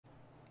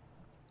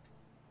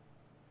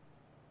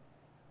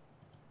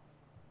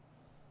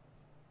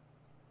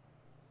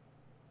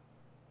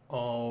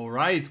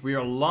Alright, we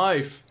are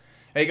live.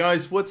 Hey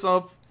guys, what's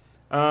up?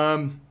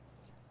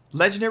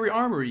 Legendary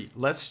Armory,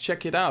 let's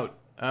check it out.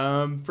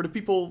 For the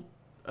people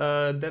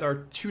that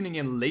are tuning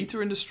in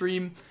later in the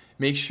stream,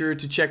 make sure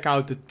to check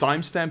out the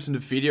timestamps in the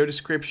video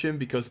description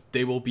because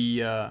they will be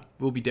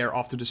there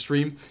after the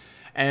stream.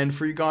 And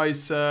for you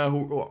guys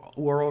who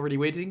are already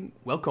waiting,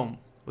 welcome.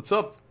 What's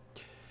up?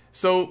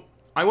 So,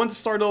 I want to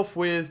start off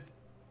with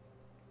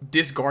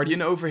this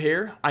Guardian over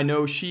here. I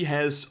know she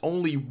has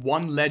only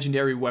one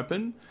legendary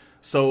weapon,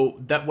 so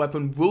that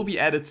weapon will be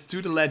added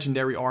to the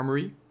Legendary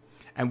Armory,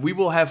 and we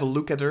will have a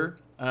look at her.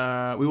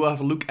 We will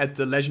have a look at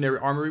the Legendary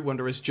Armory when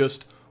there is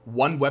just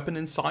one weapon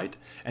inside,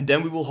 and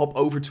then we will hop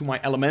over to my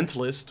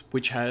Elementalist,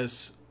 which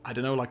has, I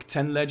don't know, like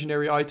 10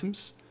 legendary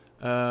items.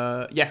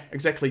 Yeah,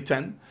 exactly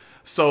 10.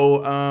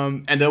 So,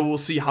 and then we'll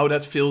see how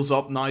that fills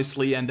up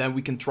nicely, and then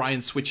we can try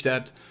and switch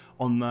that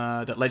on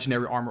that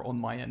legendary armor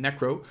on my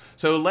Necro.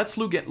 So let's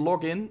log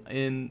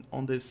in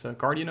on this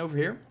Guardian over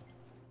here.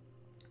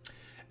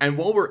 And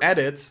while we're at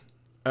it,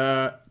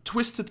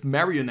 Twisted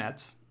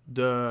Marionette,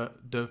 the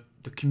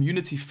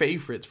community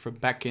favorite from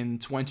back in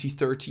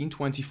 2013,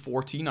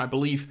 2014, I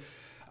believe.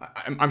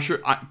 I'm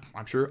sure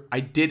I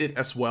did it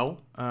as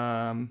well.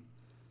 I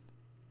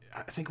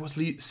think it was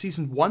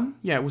season 1.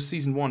 Yeah, it was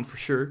season 1 for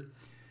sure.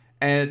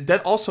 And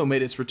that also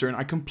made its return.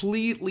 I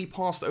completely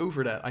passed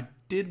over that. I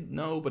didn't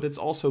know, but it's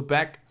also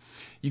back.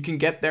 You can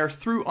get there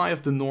through Eye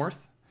of the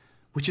North,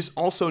 which is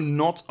also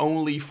not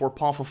only for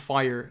Path of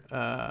Fire,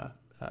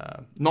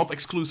 not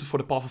exclusive for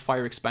the Path of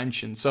Fire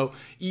expansion. So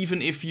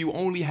even if you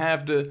only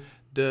have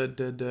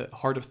the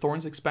Heart of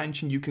Thorns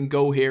expansion, you can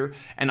go here.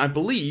 And I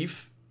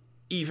believe,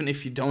 even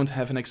if you don't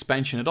have an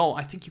expansion at all,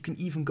 I think you can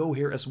even go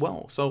here as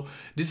well. So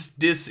this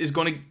is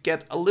going to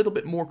get a little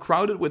bit more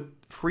crowded with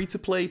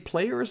free-to-play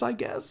players, I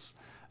guess.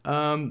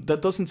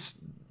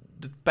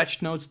 The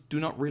patch notes do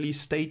not really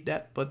state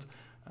that, but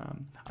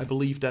I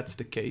believe that's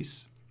the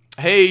case.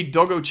 Hey,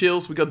 Doggo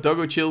Chills, we got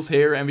Doggo Chills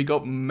here, and we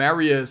got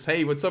Marius.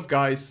 Hey, what's up,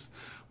 guys?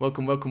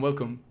 Welcome, welcome,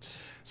 welcome.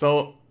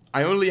 So,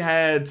 I only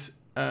had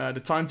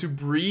the time to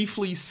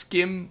briefly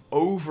skim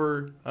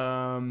over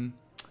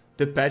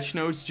the patch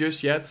notes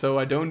just yet, so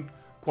I don't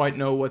quite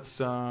know what's...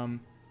 I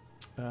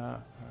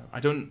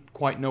don't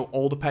quite know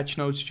all the patch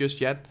notes just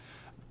yet,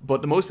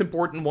 but the most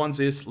important ones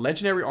is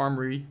Legendary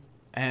Armory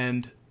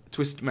and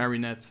Twisted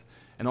Marionette,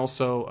 and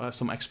also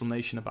some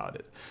explanation about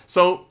it.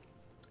 So,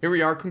 here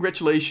we are,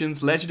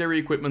 congratulations, legendary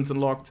equipment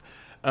unlocked.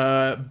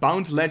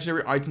 Bound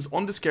legendary items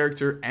on this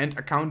character and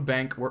account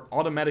bank were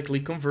automatically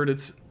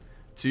converted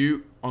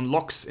to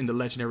unlocks in the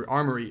Legendary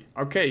Armory.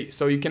 Okay,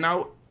 so you can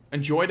now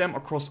enjoy them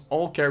across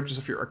all characters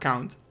of your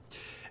account.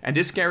 And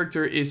this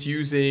character is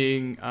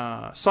using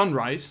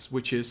Sunrise,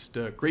 which is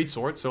the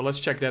Greatsword. So let's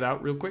check that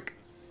out real quick.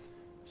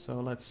 So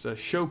let's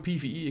show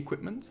PvE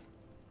equipment.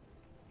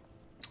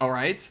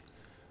 Alright.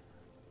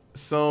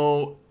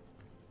 So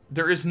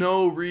there's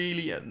not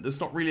really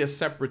a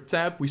separate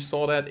tab. We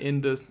saw that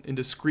in the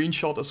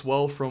screenshot as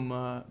well from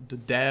the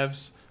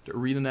devs, the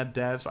ArenaNet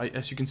devs.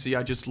 As you can see,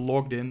 I just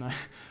logged in.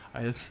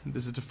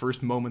 This is the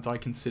first moment I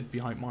can sit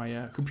behind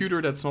my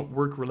computer that's not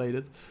work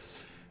related.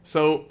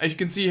 So as you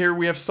can see here,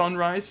 we have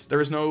Sunrise.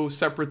 There is no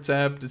separate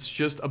tab. It's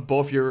just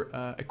above your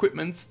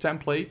equipment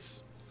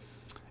templates.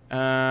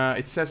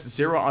 It says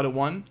 0 out of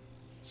 1.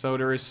 So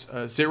there is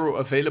 0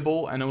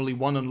 available and only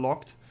 1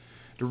 unlocked.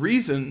 The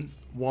reason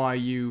why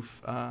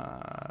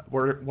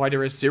why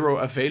there is 0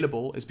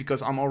 available is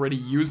because I'm already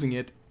using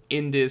it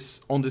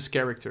on this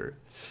character.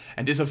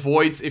 And this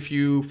avoids if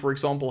you, for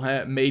example,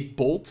 made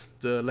Bolt,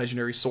 the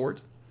legendary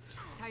sword.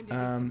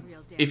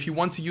 If you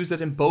want to use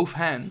that in both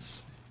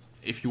hands,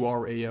 if you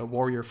are a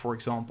warrior, for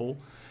example,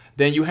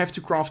 then you have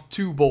to craft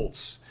 2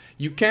 bolts.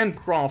 You can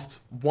craft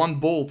 1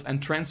 bolt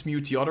and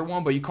transmute the other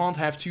one, but you can't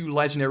have 2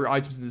 legendary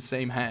items in the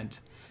same hand.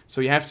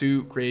 So you have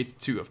to create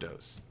 2 of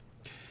those.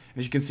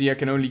 As you can see, I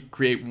can only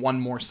create 1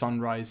 more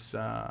Sunrise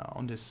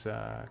on this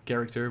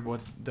character.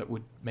 That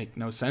would make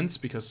no sense,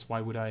 because why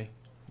would I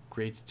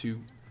create 2,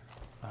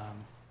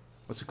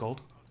 what's it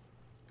called?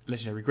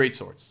 Legendary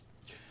Greatswords.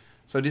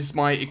 So this is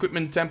my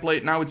equipment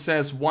template. Now it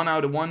says 1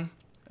 out of 1.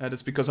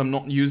 That's because I'm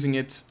not using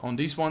it on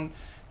this one.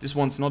 This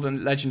one's not a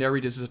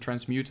legendary, this is a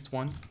transmuted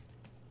one.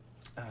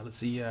 Let's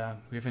see,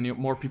 we have any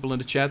more people in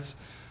the chat.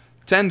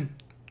 10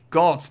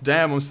 gods,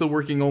 damn, I'm still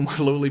working on my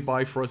lowly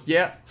Bifrost.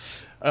 Yeah,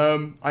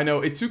 I know,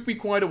 it took me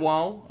quite a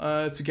while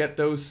to get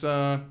those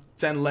 10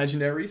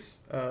 legendaries.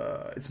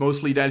 It's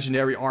mostly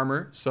legendary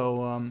armor,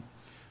 so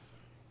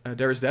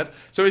there is that.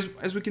 So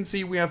as we can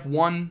see, we have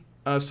 1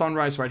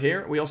 Sunrise right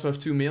here. We also have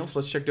 2 males.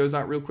 Let's check those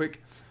out real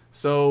quick.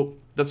 So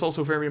that's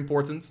also very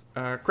important.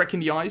 Crack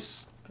in the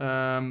Ice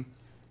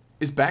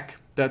is back.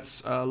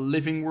 That's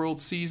Living World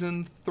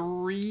Season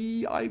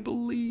 3, I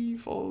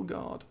believe. Oh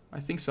god, I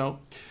think so.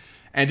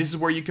 And this is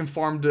where you can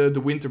farm the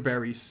winter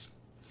berries.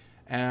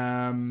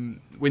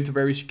 Winter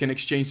berries, you can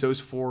exchange those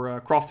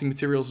for crafting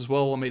materials as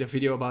well. I made a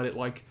video about it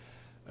like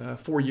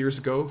 4 years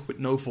ago with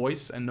no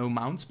voice and no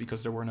mounts,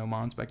 because there were no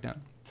mounts back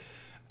then.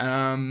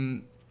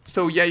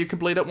 So yeah, you can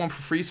play that one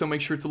for free, so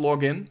make sure to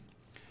log in.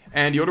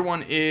 And the other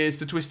one is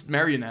the Twisted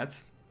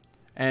Marionette.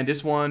 And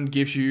this one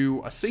gives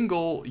you a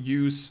single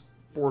use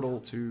portal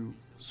to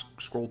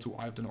scroll to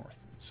Eye of the North.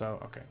 So,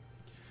 okay.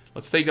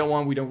 Let's take that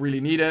one. We don't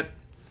really need it.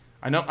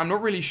 I'm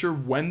not really sure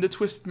when the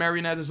Twisted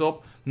Marionette is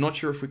up. Not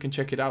sure if we can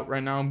check it out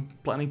right now. I'm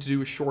planning to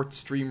do a short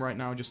stream right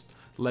now. Just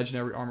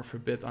Legendary Armor for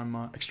a bit. I'm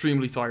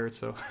extremely tired,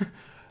 so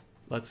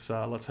let's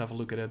have a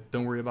look at it.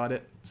 Don't worry about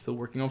it. Still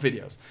working on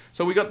videos.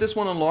 So we got this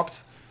one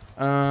unlocked.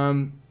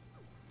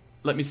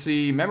 Let me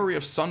see. Memory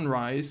of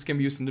Sunrise can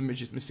be used in the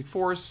Mystic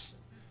Force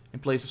in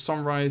place of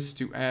Sunrise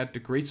to add the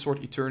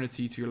Greatsword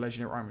Eternity to your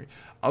Legendary Armory.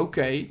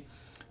 Okay,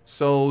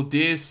 so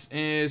this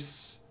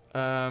is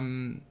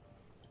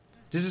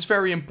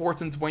very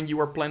important when you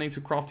are planning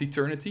to craft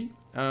Eternity.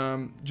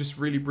 Just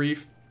really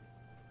brief.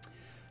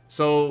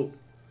 So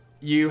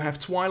you have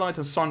Twilight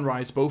and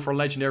Sunrise, both are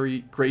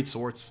legendary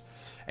greatswords,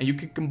 and you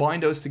can combine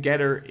those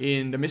together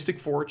in the Mystic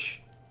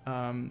Forge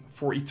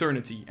for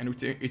Eternity. And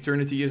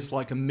Eternity is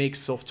like a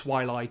mix of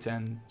Twilight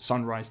and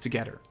Sunrise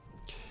together.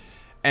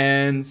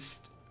 And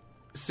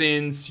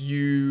since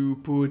you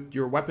put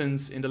your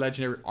weapons in the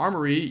Legendary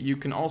Armory, you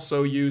can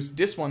also use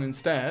this one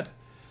instead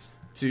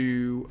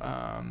to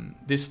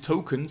this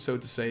token, so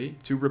to say,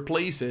 to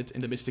replace it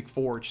in the Mystic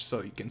Forge.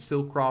 So you can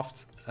still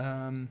craft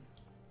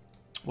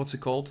what's it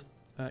called?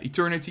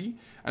 Eternity.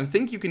 And I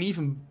think you can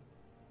even,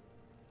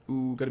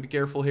 ooh, gotta be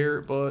careful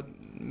here, but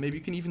maybe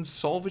you can even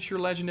salvage your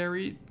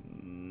legendary.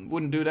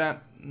 Wouldn't do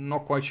that,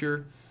 not quite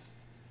sure.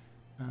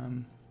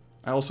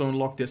 I also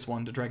unlocked this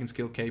one, the Dragon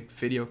Skill Cape.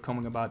 Video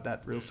coming about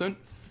that real soon.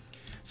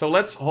 So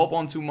let's hop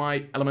onto my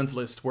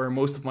Elementalist, where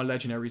most of my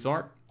legendaries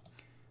are.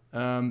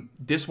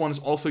 This one is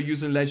also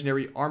using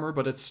legendary armor,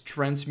 but it's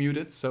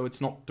transmuted, so it's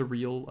not the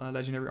real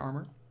legendary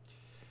armor.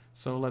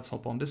 So let's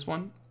hop on this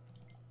one.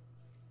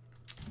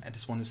 And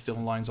this one is still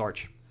in Lion's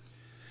Arch.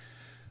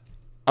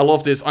 I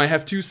love this. I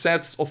have 2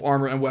 sets of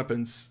armor and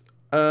weapons.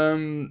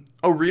 Oh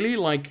really?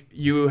 Like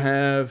you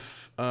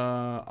have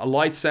a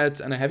light set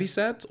and a heavy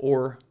set?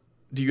 Or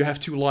do you have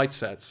 2 light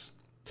sets?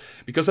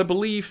 Because I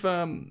believe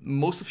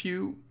most of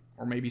you,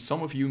 or maybe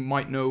some of you,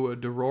 might know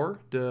Roar,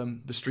 the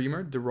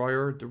streamer, the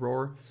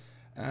Roar.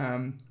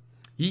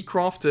 He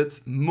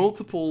crafted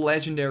multiple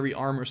legendary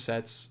armor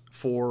sets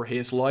for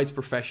his light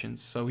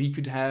professions. So he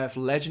could have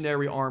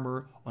legendary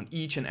armor on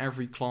each and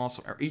every class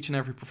or each and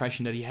every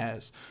profession that he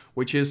has,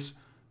 which is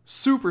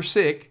super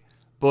sick.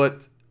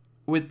 But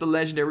with the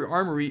Legendary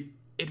Armory,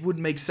 it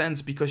wouldn't make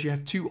sense because you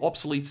have 2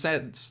 obsolete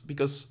sets.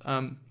 Because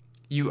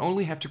you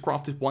only have to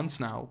craft it once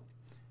now.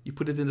 You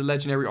put it in the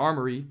Legendary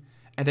Armory,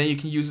 and then you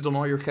can use it on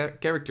all your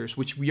characters,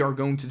 which we are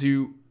going to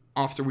do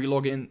after we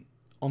log in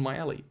on my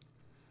alley.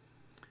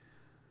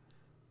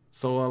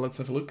 So let's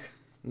have a look.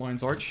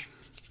 Lion's Arch.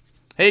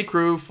 Hey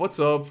Kroof, what's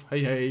up?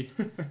 Hey.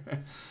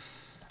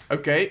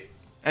 Okay,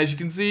 as you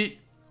can see,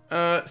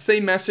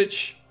 same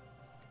message.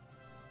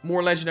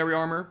 More legendary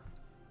armor.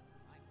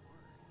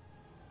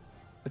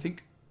 I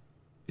think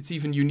it's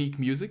even unique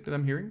music that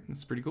I'm hearing.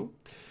 That's pretty cool.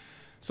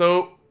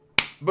 So,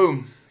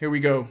 boom, here we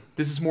go.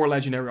 This is more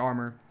legendary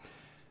armor.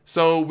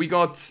 So we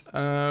got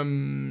all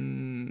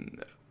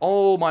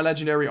my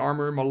legendary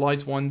armor, my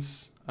light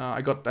ones.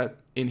 I got that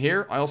in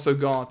here. I also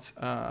got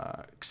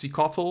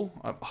Xicotl.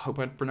 I hope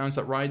I pronounced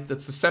that right.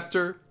 That's the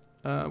scepter,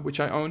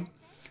 which I own,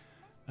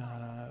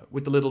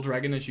 with the little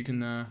dragon, as you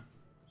can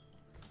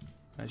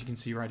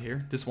see right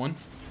here. This one.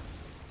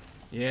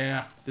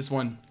 Yeah, this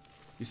one.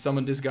 You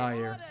summon this guy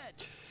here.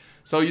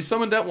 So you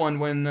summon that one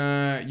when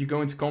you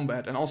go into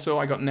combat. And also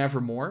I got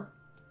Nevermore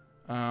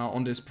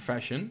on this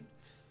profession.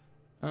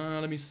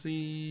 Let me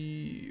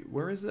see.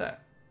 Where is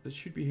that? That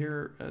should be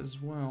here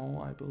as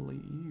well, I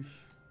believe.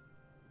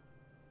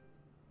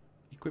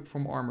 Equip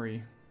from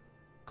Armory.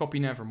 Copy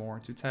Nevermore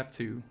to tab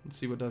 2. Let's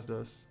see what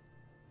does.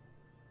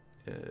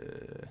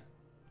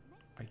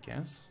 I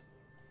guess.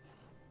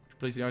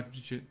 Replace the item.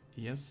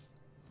 Yes.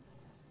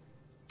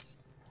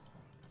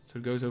 So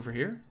it goes over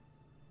here.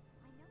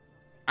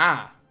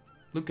 Ah!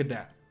 Look at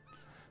that.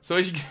 So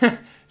as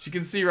you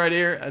can see right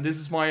here, this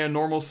is my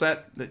normal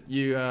set that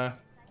you are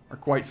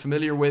quite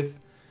familiar with.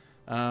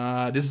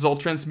 This is all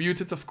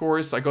transmuted, of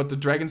course. I got the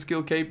Dragon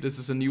Skill Cape. This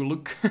is a new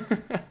look.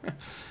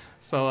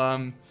 So,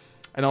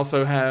 and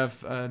also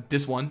have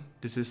this one.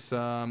 This is,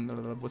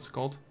 what's it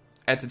called?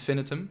 Ad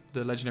Infinitum,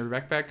 the Legendary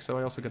Backpack. So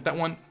I also got that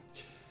one.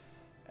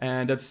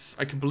 And that's,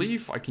 I can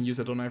believe I can use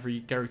it on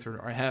every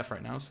character I have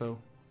right now. So,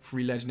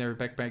 free Legendary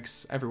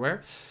Backpacks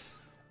everywhere.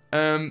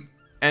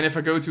 And if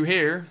I go to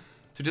here,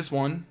 to this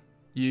one,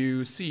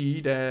 you see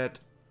that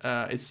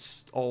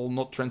it's all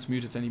not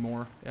transmuted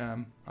anymore.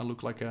 I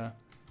look like a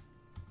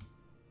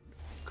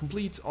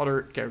complete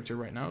other character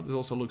right now. This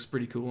also looks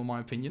pretty cool in my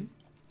opinion.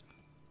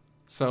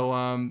 So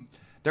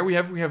there we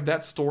have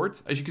that stored.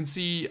 As you can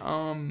see,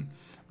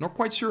 not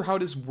quite sure how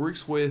this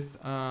works with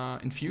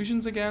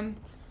infusions again.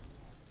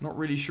 Not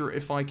really sure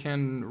if I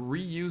can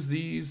reuse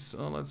these.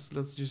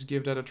 Let's just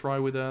give that a try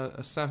with a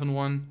 7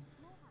 one.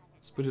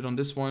 Let's put it on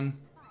this one.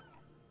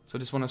 So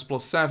this one has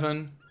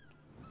 +7.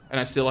 And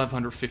I still have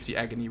 150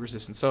 agony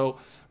resistance. So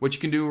what you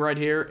can do right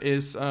here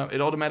is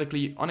it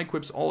automatically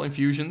unequips all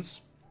infusions.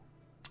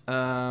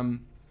 Yeah,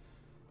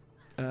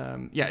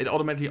 it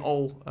automatically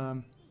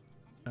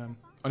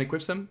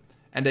unequips them.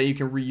 And then you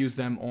can reuse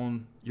them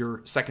on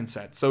your second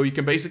set. So you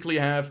can basically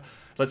have,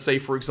 let's say,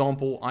 for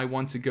example, I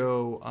want to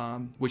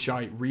go, which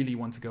I really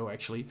want to go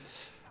actually.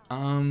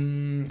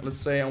 Let's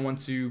say I want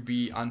to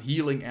be on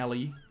Healing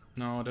Alley.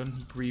 No, I don't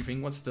need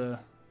Grieving. What's the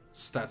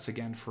stats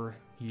again for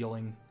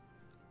healing?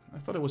 I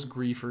thought it was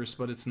Grievers,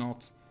 but it's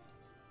not.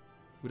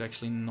 Would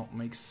actually not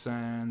make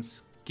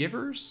sense.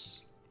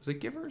 Givers? Was it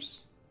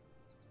Givers?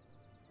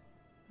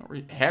 Not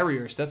really.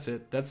 Harriers, that's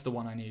it. That's the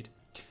one I need.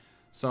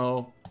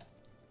 So,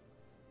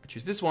 I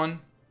choose this one.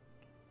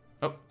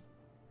 Oh,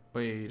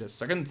 wait a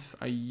second.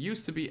 I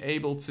used to be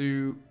able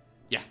to...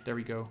 Yeah, there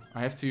we go.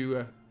 I have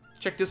to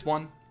check this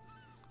one.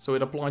 So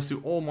it applies to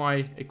all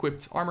my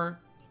equipped armor.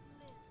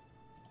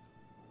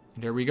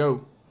 And there we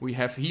go. We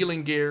have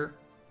healing gear.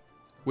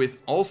 With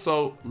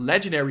also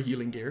legendary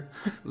healing gear.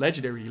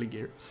 Legendary healing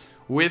gear.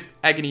 With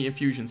agony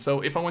infusion. So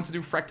if I want to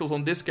do fractals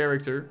on this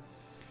character,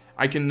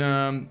 I can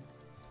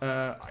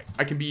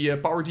I can be a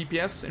power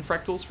DPS in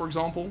fractals, for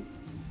example.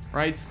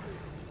 Right?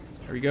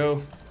 There we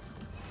go.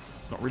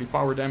 It's not really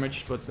power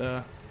damage,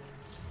 but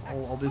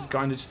all this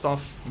kind of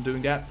stuff. I'm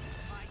doing that.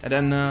 And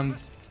then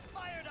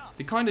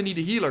they kind of need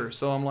a healer.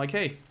 So I'm like,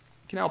 hey,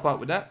 I can help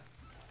out with that.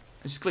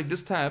 I just click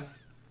this tab.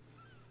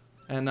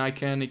 And I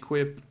can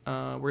equip,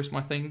 where's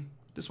my thing?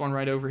 This one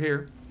right over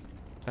here.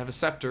 I have a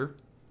scepter.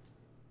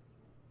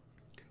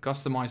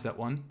 Customize that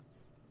one.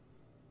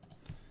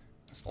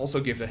 Let's also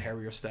give the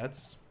Harrier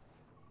stats.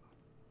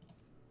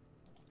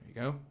 There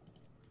you go.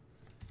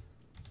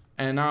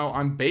 And now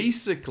I'm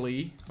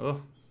basically...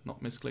 Oh,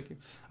 not misclicking.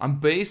 I'm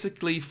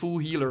basically full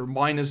healer,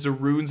 minus the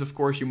runes. Of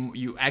course,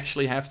 you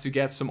actually have to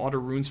get some other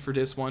runes for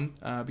this one.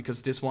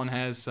 Because this one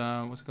has...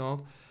 what's it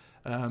called?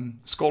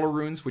 Scholar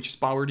runes, which is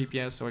power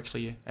DPS. So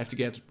actually, I have to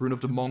get Rune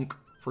of the Monk,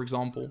 for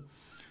example.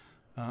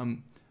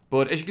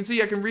 But as you can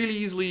see, I can really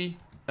easily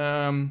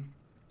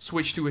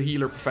switch to a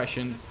healer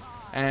profession.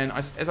 And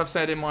as I've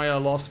said in my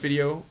last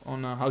video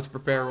on how to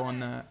prepare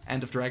on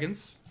End of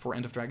Dragons, for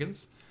End of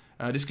Dragons,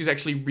 this could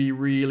actually be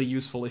really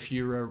useful if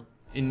you're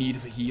in need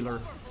of a healer,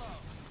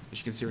 as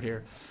you can see right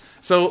here.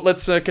 So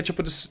let's catch up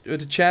with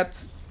the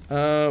chat.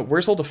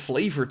 Where's all the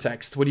flavor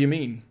text? What do you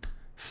mean?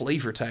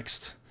 Flavor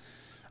text.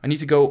 I need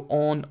to go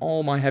on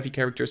all my heavy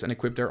characters and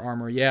equip their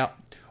armor. Yeah,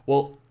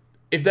 well,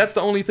 if that's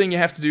the only thing you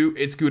have to do,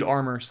 it's good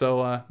armor.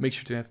 So make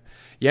sure to have...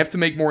 You have to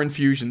make more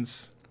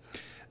infusions.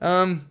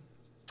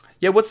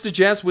 Yeah, what's the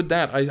jazz with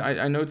that?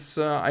 I noticed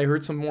I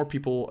heard some more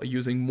people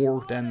using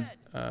more than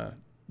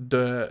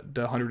the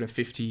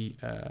 150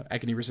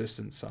 agony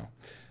resistance. So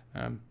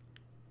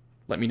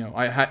let me know.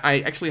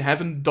 I actually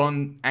haven't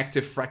done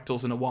active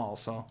fractals in a while,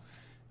 so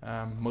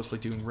mostly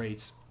doing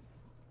raids.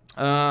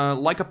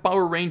 Like a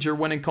Power Ranger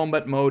when in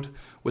combat mode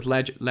with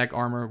leg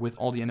armor with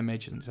all the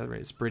animations.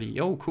 It's pretty...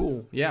 Oh,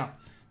 cool. Yeah,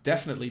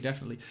 definitely,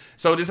 definitely.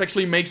 So this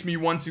actually makes me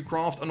want to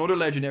craft another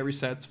legendary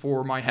set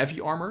for my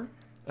heavy armor.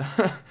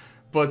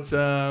 But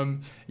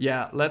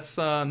yeah, let's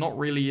not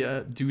really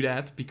do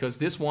that, because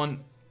this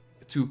one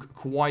took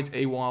quite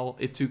a while.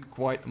 It took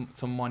quite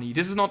some money.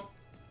 This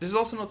is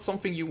also not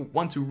something you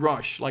want to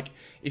rush. Like,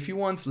 if you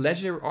want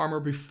legendary armor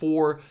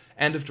before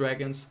End of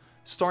Dragons,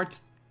 start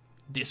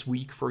this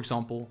week, for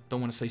example. Don't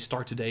want to say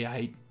start today.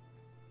 I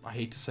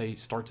hate to say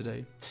start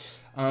today.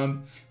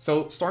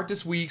 So start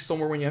this week,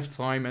 somewhere when you have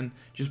time, and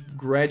just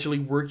gradually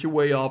work your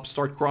way up.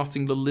 Start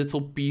crafting the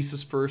little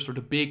pieces first, or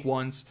the big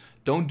ones.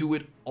 Don't do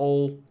it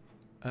all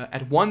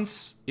at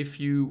once if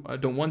you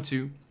don't want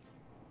to.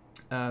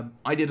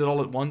 I did it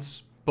all at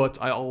once, but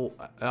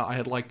I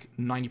had like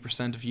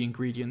 90% of the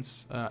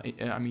ingredients,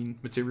 I mean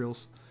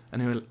materials,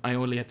 and I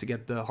only had to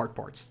get the hard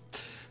parts.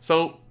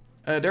 So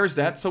there's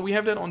that. So we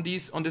have that on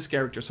this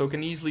character, so we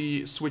can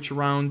easily switch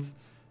around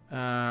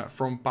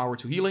from power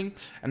to healing.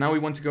 And now we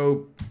want to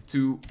go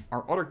to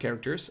our other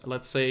characters.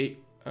 Let's say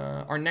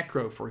our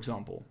Necro, for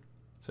example.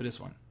 So this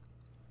one.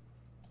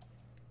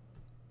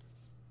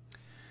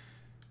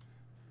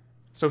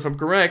 So if I'm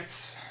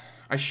correct,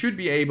 I should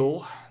be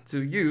able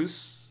to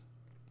use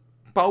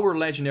power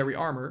legendary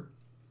armor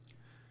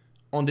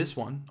on this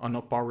one. Oh,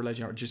 not power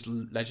legendary, just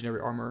legendary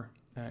armor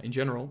in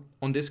general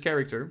on this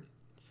character.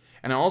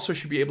 And I also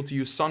should be able to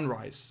use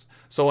Sunrise.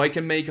 So I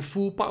can make a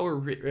full power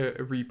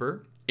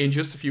Reaper in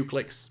just a few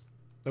clicks.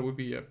 That would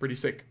be pretty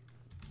sick.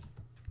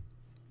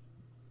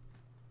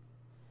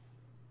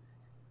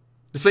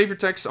 The flavor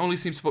text only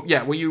seems to pop...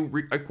 Yeah, when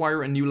you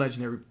acquire a new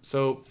legendary.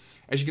 So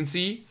as you can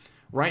see...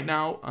 Right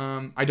now,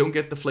 I don't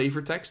get the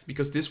flavor text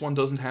because this one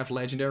doesn't have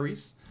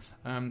legendaries.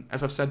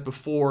 As I've said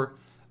before,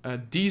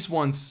 these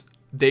ones,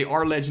 they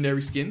are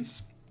legendary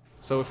skins.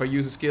 So if I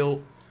use a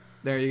skill,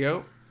 there you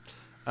go.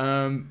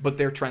 But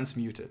they're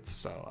transmuted,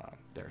 so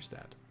there's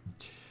that.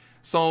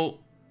 So,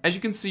 as you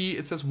can see,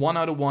 it says 1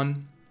 out of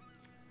 1.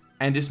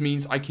 And this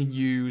means I can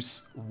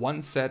use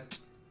one set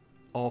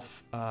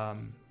of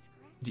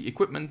the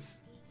equipment.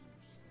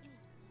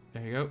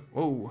 There you go.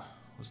 Oh,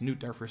 was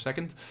nude there for a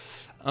second.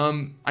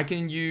 I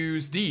can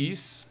use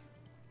these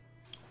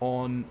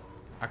on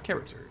a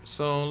character.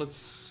 So let's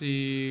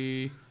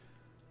see.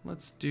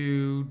 Let's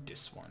do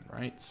this one,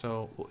 right?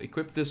 So we'll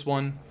equip this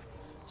one.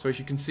 So as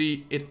you can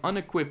see, it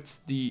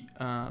unequipped the,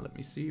 let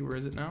me see, where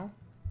is it now?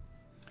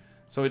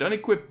 So it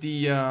unequipped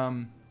the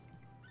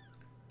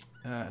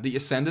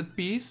Ascended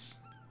piece.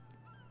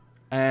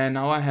 And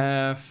now I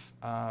have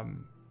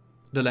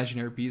the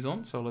Legendary piece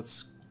on. So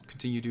let's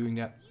continue doing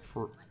that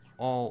for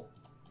all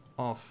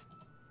of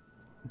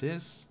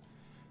this.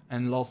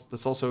 And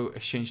let's also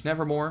exchange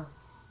Nevermore.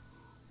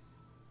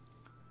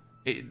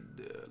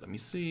 Let me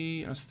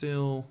see, I'm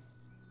still...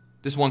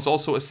 This one's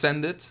also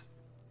Ascended.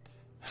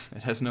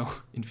 It has no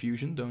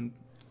infusion, don't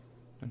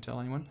tell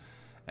anyone.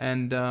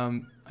 And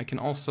I can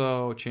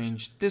also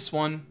change this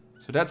one,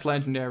 so that's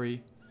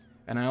Legendary.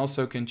 And I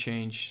also can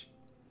change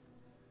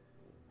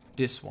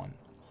this one.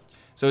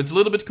 So it's a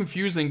little bit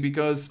confusing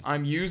because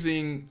I'm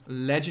using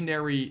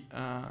Legendary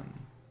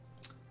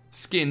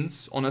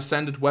skins on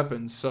Ascended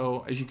weapons.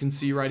 So as you can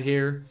see right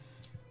here,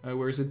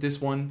 where is it,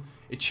 this one?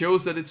 It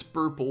shows that it's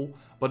purple,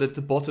 but at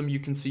the bottom you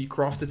can see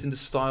crafted in the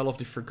style of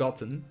the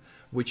Forgotten,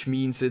 which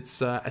means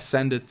it's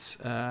Ascended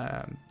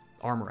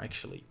armor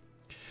actually.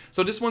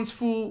 So this one's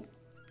full,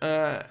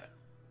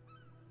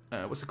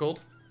 what's it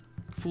called?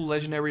 Full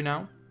Legendary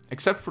now,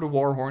 except for the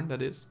Warhorn,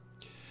 that is.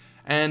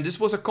 And this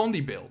was a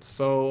Condi build,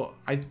 so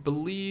I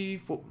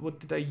believe, what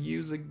did I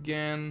use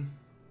again?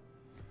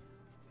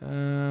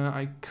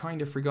 I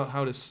kind of forgot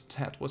how this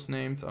stat was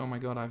named. Oh my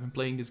god, I've been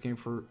playing this game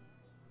for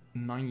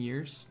 9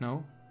 years,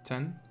 no,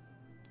 10?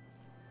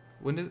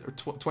 When did, or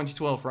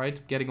 2012,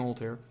 right? Getting old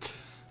here.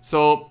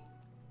 So,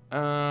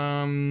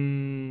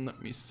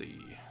 let me see.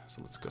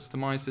 So let's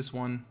customize this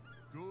one.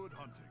 Good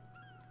hunting.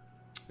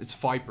 It's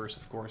Vipers,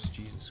 of course.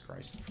 Jesus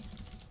Christ.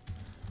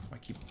 I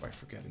keep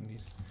forgetting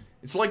these.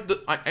 It's like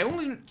I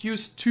only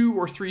use 2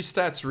 or 3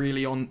 stats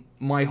really on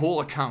my whole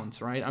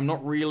account, right? I'm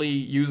not really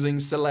using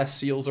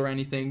Celestials or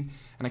anything,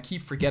 and I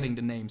keep forgetting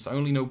the names. I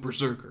only know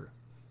Berserker.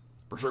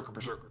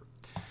 Berserker.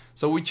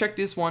 So we check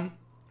this one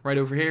right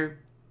over here.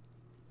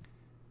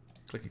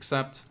 Click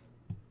accept.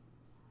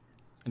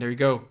 And there you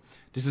go.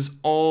 This is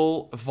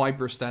all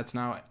Viper stats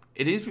now.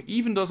 It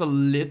even does a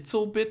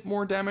little bit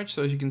more damage.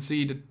 So as you can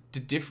see, the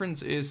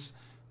difference is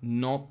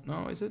not...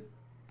 No, is it?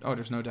 Oh,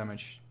 there's no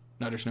damage.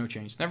 No, there's no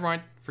change. Never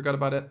mind. Forgot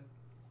about it.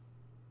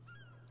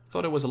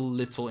 Thought it was a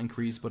little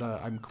increase, but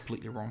I'm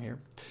completely wrong here.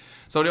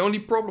 So the only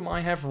problem I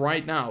have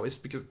right now is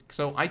because...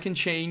 So I can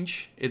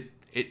change. It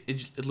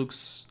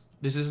looks...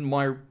 This isn't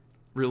my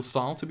real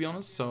style, to be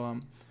honest. So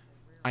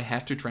I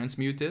have to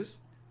transmute this.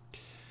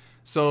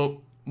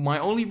 So my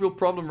only real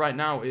problem right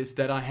now is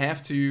that I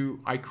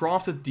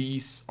crafted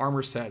these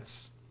armor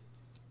sets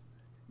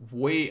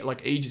way,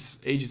 like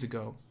ages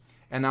ago.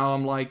 And now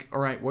I'm like,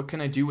 all right, what can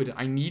I do with it?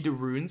 I need the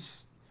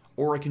runes,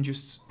 or I can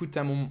just put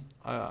them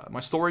on my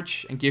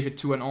storage and give it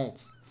to an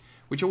alt,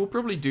 which I will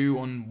probably do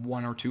on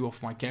 1 or 2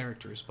 of my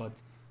characters. But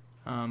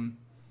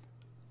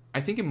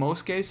I think in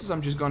most cases,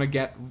 I'm just gonna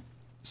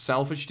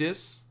salvage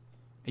this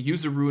and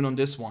use the rune on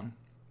this one.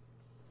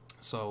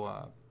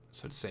 So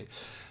to say.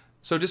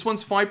 So this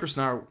one's Vipers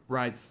now,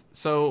 right?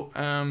 So,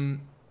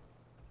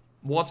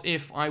 what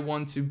if I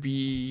want to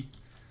be,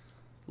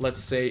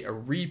 let's say, a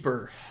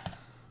Reaper?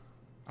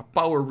 A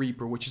Power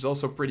Reaper, which is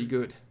also pretty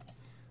good.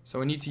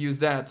 So I need to use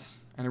that.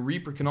 And a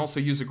Reaper can also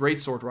use a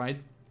Greatsword,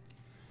 right?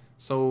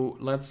 So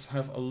let's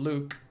have a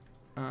look.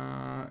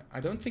 I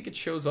don't think it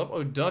shows up.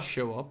 Oh, it does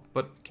show up.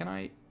 But can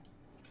I?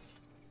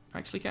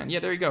 Actually can. Yeah,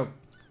 there you go.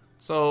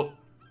 So,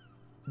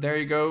 there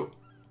you go.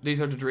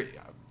 These are the...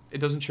 It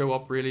doesn't show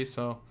up really,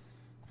 so...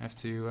 I have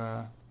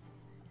to,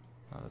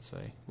 let's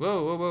say,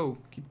 whoa,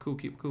 keep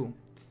cool.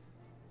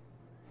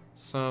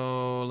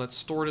 So let's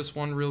store this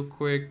one real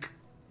quick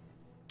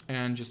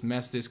and just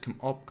mess this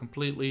up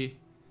completely.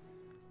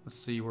 Let's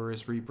see, where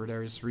is Reaper?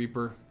 There is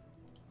Reaper.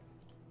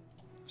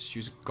 Let's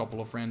choose a couple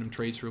of random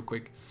traits real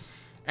quick.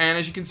 And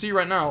as you can see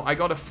right now, I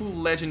got a full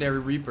Legendary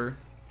Reaper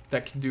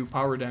that can do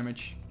power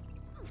damage.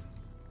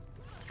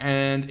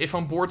 And if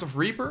I'm bored of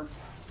Reaper,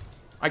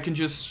 I can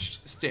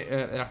just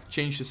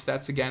change the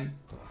stats again.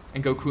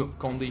 And go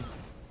Condi.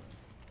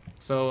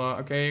 So,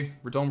 okay,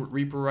 we're done with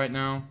Reaper right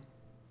now.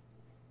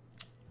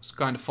 It's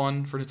kind of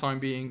fun for the time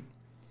being.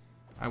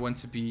 I want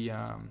to be,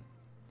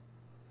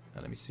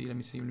 let me see. I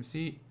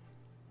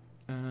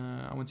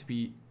want to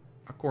be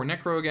a core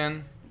Necro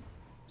again.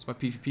 It's my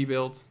PvP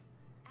build.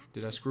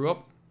 Did I screw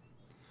up?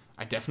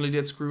 I definitely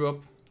did screw up.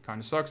 Kind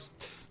of sucks.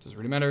 Doesn't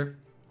really matter.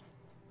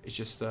 It's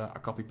just a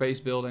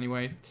copy-paste build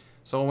anyway.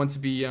 So I want to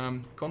be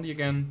Condi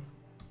again.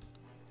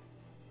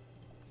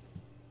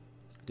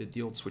 Did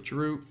the old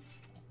switcheroo.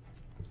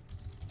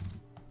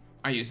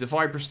 I use the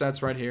Viper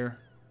stats right here.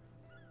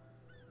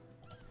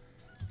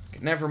 Okay,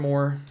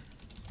 Nevermore.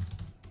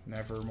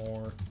 There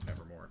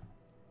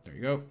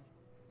you go.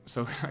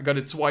 So I got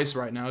it twice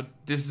right now.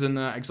 This is an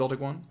exotic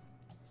one.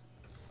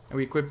 And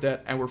we equip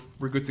that and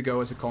we're good to go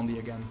as a Condi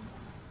again.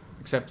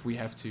 Except we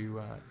have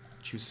to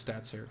choose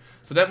stats here.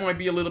 So that might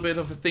be a little bit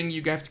of a thing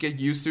you have to get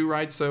used to,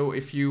 right? So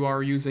if you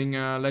are using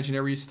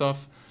legendary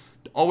stuff,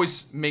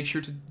 always make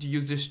sure to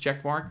use this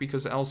check mark,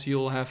 because else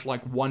you'll have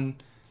like one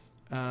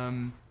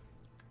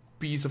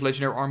piece of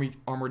legendary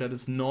armor that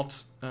is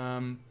not...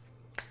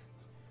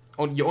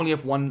 you only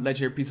have one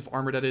legendary piece of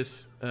armor that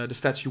is the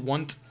stats you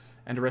want,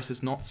 and the rest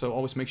is not. So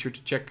always make sure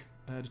to check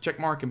the check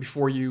mark, and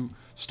before you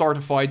start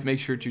a fight, make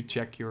sure to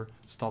check your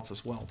stats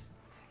as well.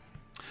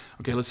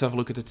 Okay, let's have a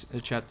look at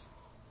the chat.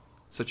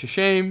 Such a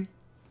shame.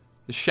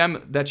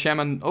 That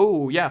shaman,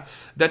 oh yeah,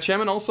 that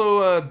shaman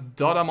also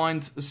data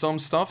mined some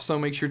stuff, so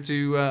make sure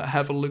to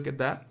have a look at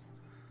that.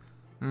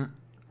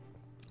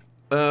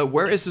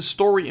 Where is the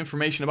story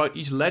information about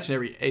each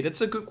legendary? Hey,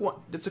 that's a good one.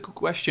 That's a good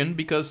question,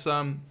 because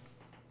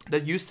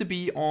that used to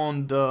be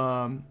on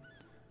the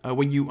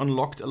when you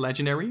unlocked a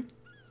legendary.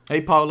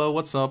 Hey Paolo,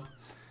 what's up?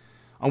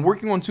 I'm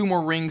working on 2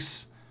 more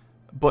rings,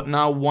 but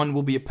now 1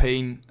 will be a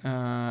pain.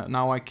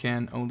 Now I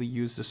can only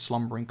use the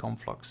Slumbering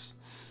Conflux.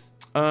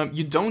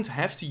 You don't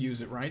have to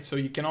use it, right? So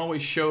you can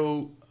always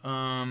show...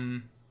 I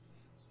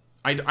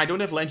don't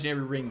have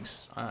legendary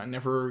rings. I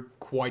never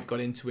quite got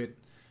into it.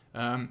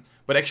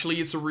 But actually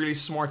it's a really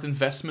smart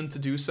investment to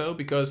do so,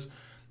 because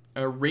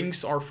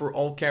rings are for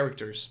all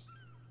characters.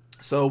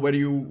 So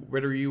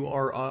whether you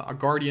are a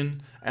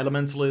Guardian,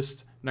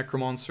 Elementalist,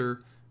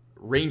 Necromancer,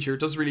 Ranger,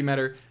 doesn't really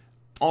matter.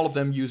 All of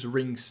them use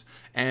rings,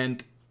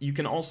 and you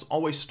can also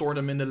always store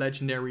them in the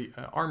Legendary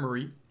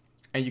Armory,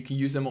 and you can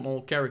use them on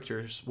all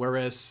characters.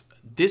 Whereas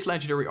this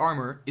Legendary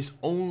Armor is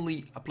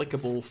only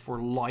applicable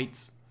for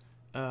light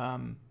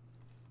armored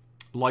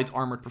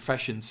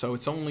professions, so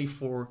it's only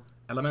for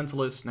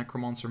Elementalist,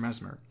 Necromancer,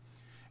 Mesmer.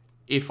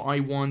 If I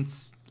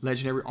want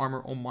Legendary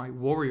Armor on my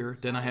Warrior,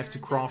 then I have to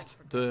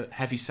craft the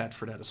heavy set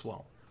for that as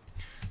well.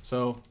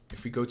 So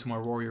if we go to my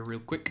Warrior real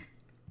quick,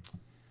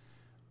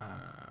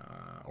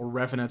 or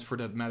Revenant for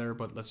that matter,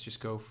 but let's just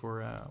go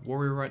for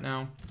Warrior right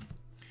now,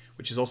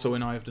 which is also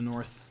in Eye of the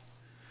North.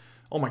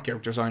 All my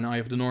characters are in Eye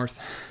of the North.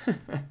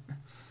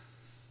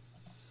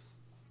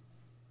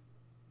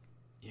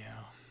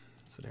 Yeah,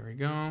 so there we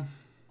go.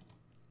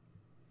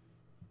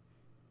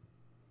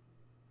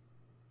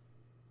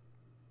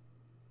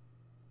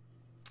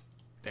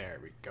 There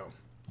we go.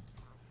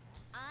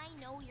 I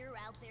know you're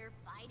out there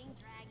fighting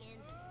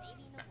dragons and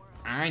saving the world.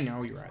 I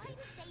know you're out there.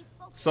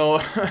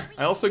 So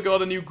I also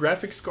got a new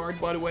graphics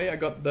card, by the way. I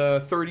got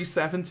the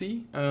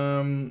 3070.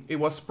 It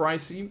was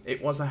pricey.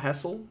 It was a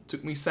hassle.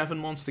 Took me 7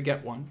 months to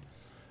get one.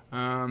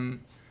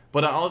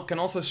 But I can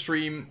also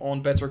stream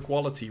on better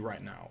quality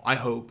right now. I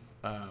hope.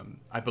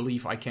 I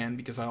believe I can,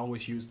 because I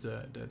always use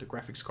the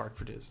graphics card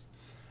for this.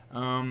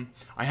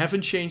 I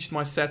haven't changed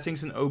my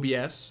settings in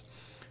OBS.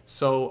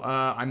 So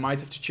I might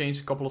have to change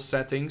a couple of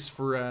settings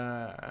for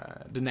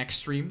the next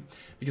stream.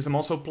 Because I'm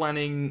also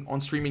planning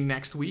on streaming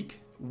next week,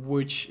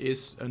 which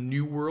is a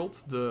New World,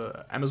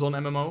 the Amazon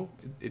MMO.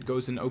 It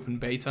goes in open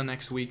beta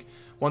next week.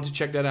 Want to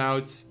check that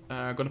out.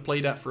 Gonna play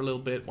that for a little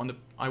bit.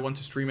 I want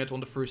to stream it on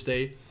the first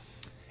day.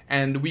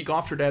 And the week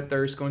after that,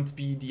 there's going to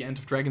be the End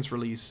of Dragons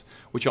release,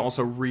 which I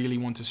also really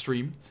want to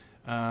stream.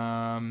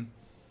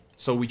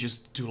 So we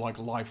just do like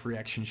live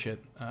reaction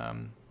shit. Yeah,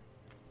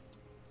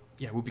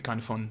 it would be kind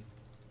of fun,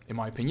 in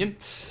my opinion.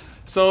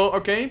 So,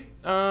 okay,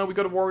 we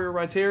got a Warrior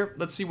right here.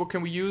 Let's see, what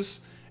can we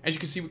use? As you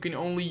can see, we can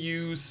only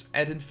use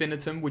Ad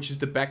Infinitum, which is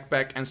the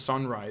Backpack and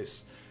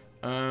Sunrise.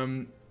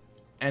 And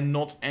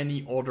not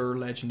any other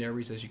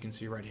legendaries, as you can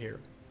see right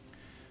here.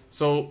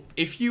 So,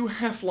 if you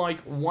have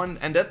like one,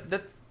 and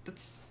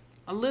that's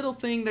a little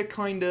thing that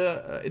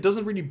kinda, it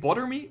doesn't really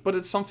bother me, but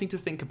it's something to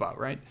think about,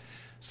 right?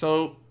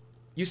 So,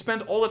 you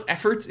spend all that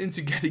effort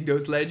into getting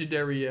those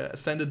legendary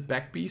ascended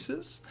back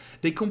pieces.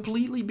 They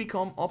completely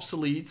become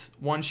obsolete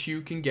once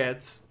you can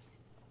get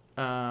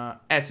Ad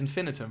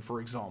Infinitum,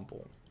 for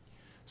example.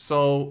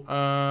 So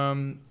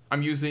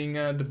I'm using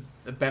the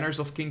banners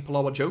of King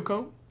Palawa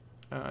Joko.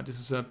 This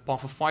is a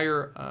Path of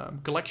Fire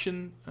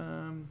collection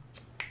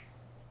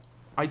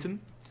item.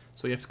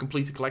 So you have to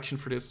complete the collection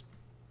for this.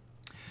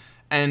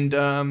 And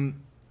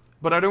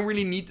but I don't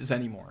really need this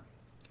anymore.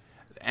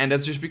 And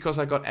that's just because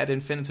I got Ad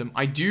Infinitum.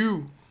 I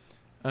do...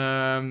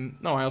 no,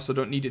 I also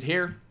don't need it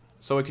here.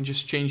 So I can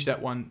just change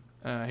that one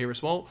here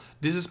as well.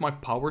 This is my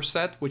power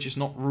set, which is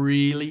not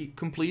really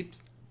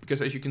complete.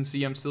 Because as you can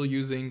see, I'm still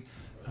using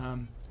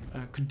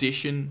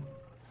condition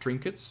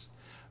trinkets.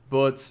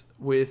 But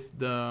with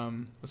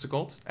the... what's it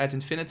called? Ad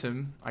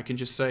Infinitum, I can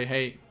just say,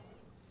 hey,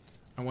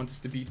 I want this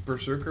to be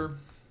Berserker.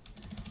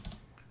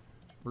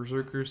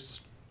 Berserkers.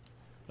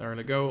 There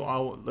we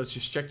go. Let's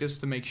just check this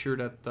to make sure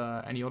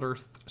that any other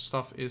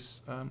stuff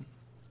is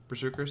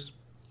Berserkers.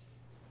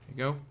 There you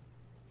go.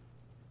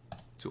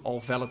 To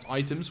all valid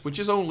items, which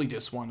is only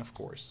this one, of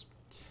course.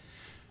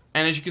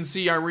 And as you can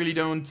see, I really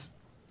don't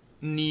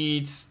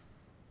need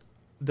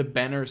the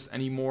banners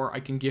anymore. I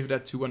can give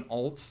that to an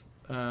alt.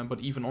 But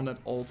even on that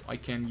alt, I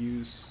can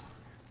use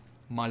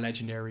my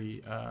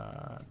legendary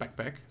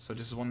backpack. So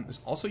this one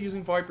is also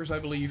using Vipers, I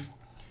believe.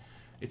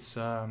 It's...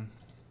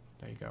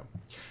 There you go.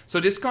 So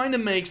this kind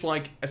of makes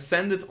like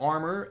ascended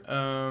armor,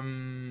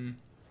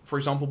 for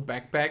example,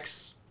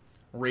 backpacks,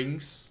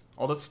 rings,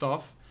 all that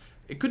stuff.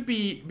 It could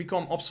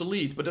become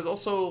obsolete, but it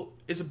also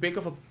is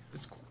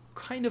it's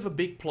kind of a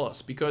big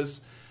plus,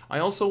 because I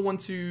also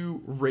want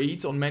to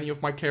raid on many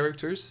of my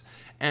characters,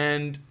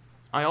 and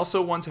I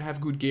also want to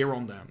have good gear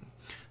on them.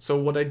 So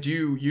what I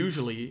do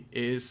usually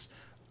is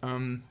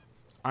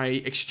I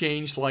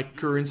exchange like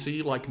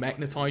currency, like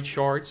magnetite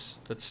shards,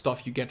 that's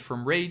stuff you get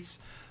from raids,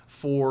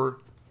 for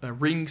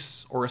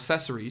rings or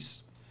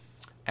accessories.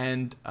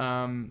 And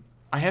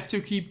I have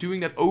to keep doing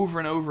that over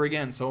and over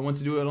again. So I want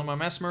to do it on my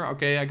Mesmer.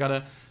 Okay, I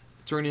gotta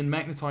turn in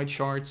magnetite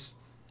shards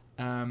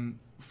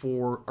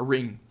for a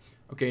ring.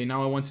 Okay,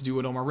 now I want to do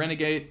it on my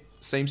Renegade.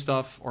 Same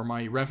stuff. Or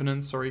my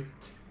Revenant, sorry.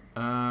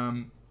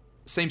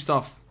 Same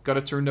stuff.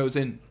 Gotta turn those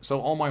in. So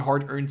all my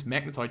hard-earned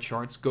magnetite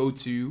shards go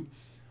to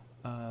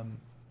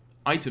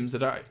items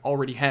that I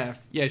already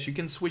have. Yes, you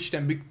can switch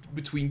them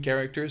between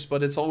characters,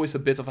 but it's always a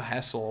bit of a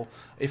hassle.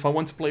 If I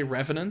want to play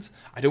Revenant,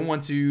 I don't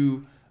want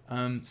to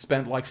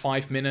spend like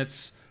 5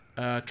 minutes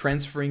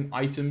transferring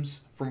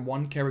items from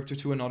one character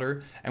to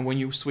another, and when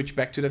you switch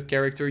back to that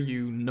character,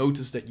 you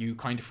notice that you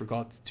kind of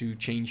forgot to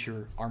change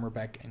your armor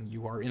back, and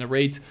you are in a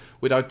raid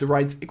without the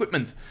right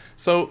equipment.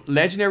 So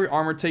Legendary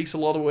Armor takes a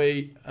lot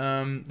away,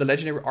 the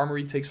Legendary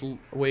Armory takes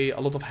away a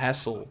lot of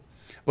hassle.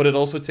 But it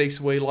also takes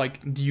away like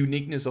the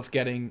uniqueness of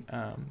getting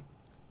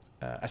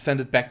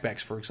ascended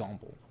backpacks, for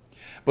example.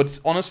 But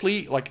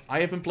honestly, like, I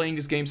have been playing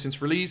this game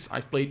since release.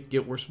 I've played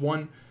Guild Wars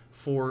 1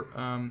 for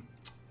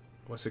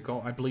what's it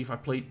called? I believe I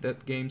played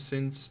that game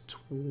since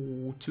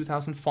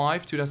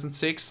 2005,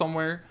 2006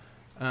 somewhere,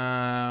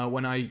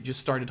 when I just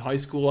started high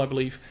school, I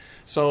believe.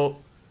 So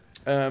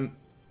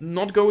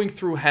not going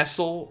through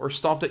hassle or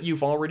stuff that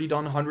you've already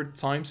done 100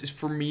 times is,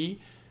 for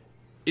me,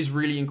 is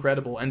really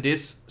incredible. And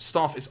this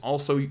stuff is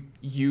also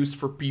used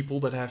for people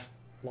that have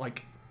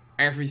like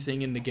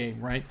everything in the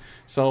game, right?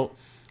 So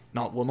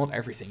not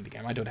everything in the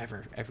game, I don't have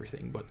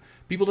everything, but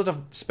people that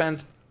have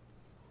spent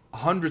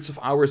hundreds of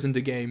hours in the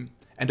game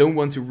and don't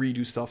want to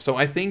redo stuff. So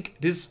I think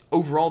this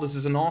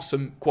is an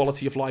awesome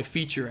quality of life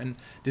feature, and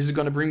this is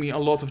going to bring me a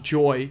lot of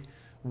joy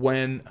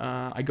when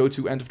I go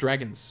to End of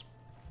Dragons.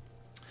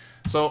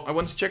 So I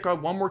want to check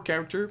out one more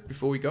character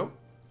before we go.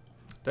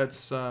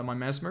 That's my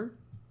Mesmer.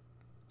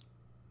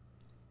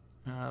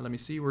 Let me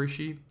see, where is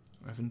she?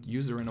 I haven't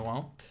used her in a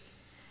while.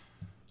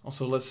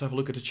 Also, let's have a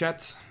look at the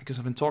chat, because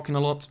I've been talking a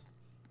lot.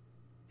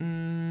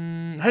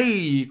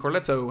 Hey,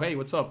 Corletto. Hey,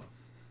 what's up?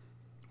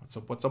 What's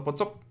up, what's up,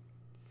 what's up?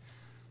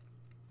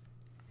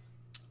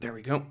 There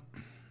we go.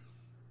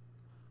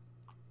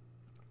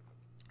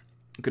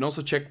 You can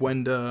also check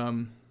when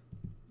the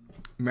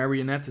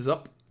Marionette is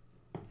up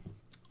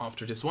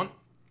after this one.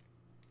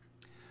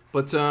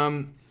 But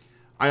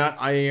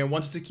I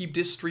wanted to keep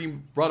this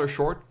stream rather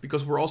short,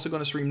 because we're also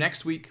going to stream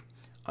next week.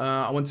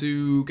 I want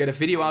to get a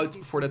video out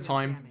for that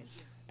time.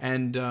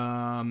 And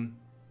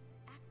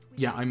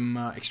yeah, I'm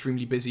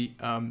extremely busy.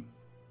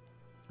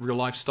 Real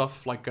life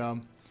stuff, like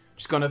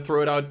just going to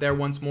throw it out there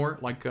once more.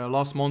 Like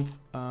last month,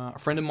 a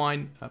friend of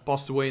mine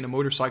passed away in a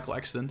motorcycle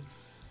accident.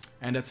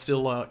 And that's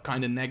still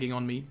kind of nagging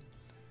on me.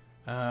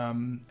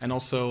 And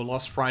also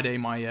last Friday,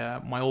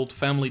 my old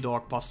family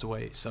dog passed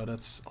away, so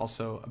that's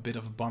also a bit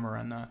of a bummer.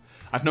 And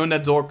I've known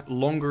that dog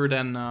longer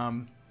than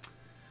I've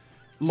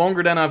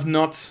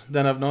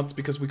not,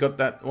 because we got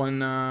that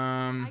one.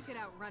 I could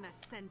outrun a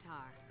centaur.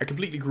 I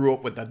completely grew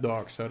up with that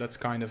dog, so that's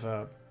kind of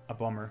a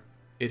bummer.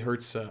 It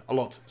hurts a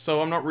lot.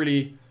 So I'm not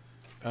really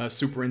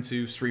super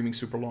into streaming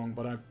super long,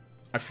 but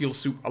I feel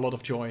a lot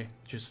of joy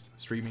just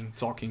streaming,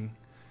 talking.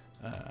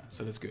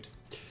 So that's good.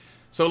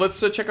 So let's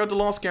check out the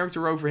last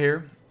character over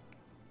here.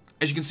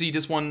 As you can see,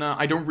 this one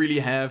I don't really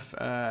have.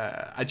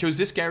 I chose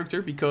this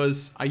character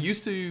because I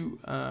used to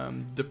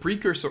the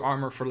precursor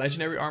armor for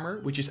Legendary Armor,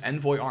 which is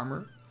Envoy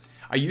Armor.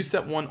 I used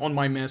that one on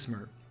my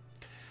Mesmer.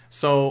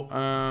 So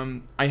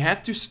I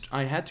had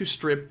to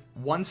strip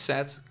one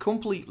set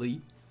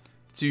completely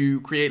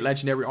to create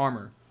Legendary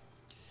Armor,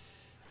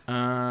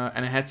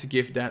 and I had to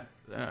give that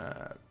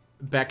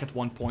back at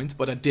one point,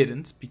 but I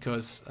didn't,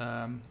 because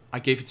I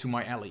gave it to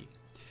my ally.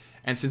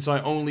 And since I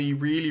only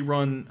really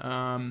run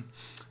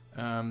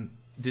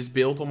this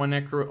build on my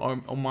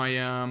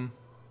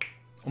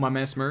on my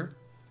Mesmer,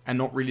 and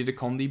not really the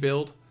Condi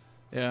build,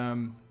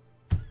 it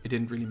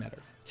didn't really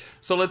matter.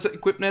 So let's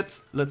equip that.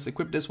 Let's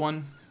equip this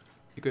one.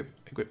 Equip.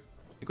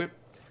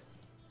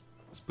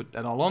 Let's put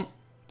that all on.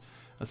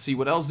 Let's see,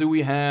 what else do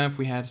we have?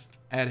 We had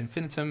Ad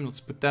Infinitum. Let's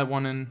put that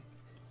one in.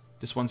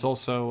 This one's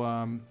also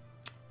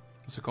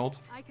what's it called?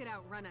 I could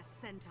outrun a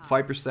centaur.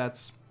 Viper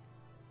stats.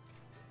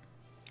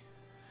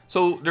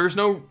 So there's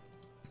no,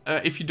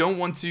 if you don't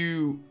want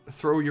to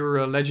throw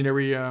your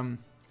legendary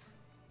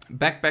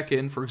backpack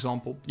in, for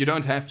example, you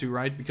don't have to,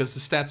 right? Because the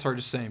stats are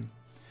the same.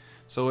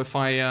 So if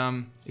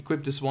I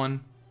equip this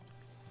one,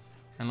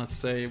 and let's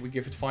say we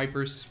give it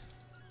Vipers,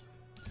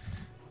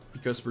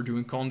 because we're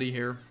doing Condi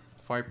here.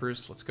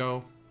 Vipers, let's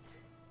go.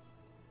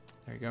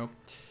 There you go.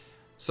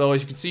 So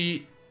as you can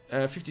see,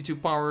 52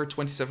 power,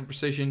 27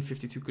 precision,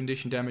 52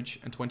 condition damage,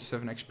 and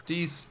 27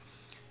 expertise.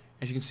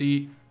 As you can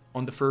see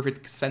on the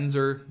fervent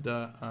sensor,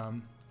 the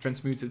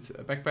transmuted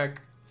backpack.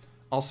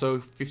 Also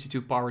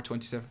 52 power,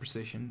 27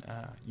 precision,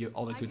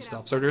 all that good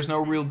stuff. So there's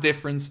no real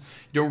difference.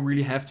 You don't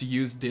really have to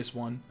use this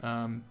one.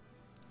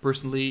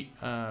 Personally,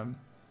 I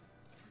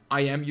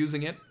am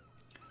using it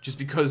just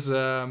because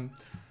when,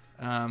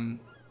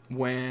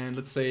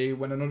 let's say,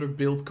 when another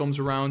build comes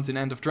around in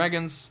End of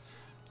Dragons,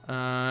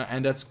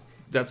 and that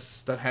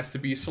has to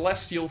be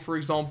Celestial, for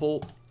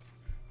example,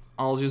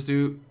 I'll just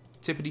do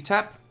tippity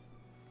tap,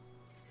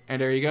 and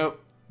there you go.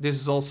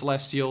 This is all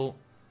Celestial.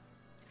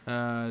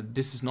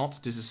 This is not.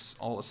 This is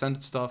all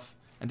Ascended stuff,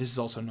 and this is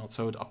also not.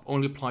 So it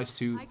only applies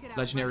to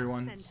Legendary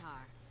ones.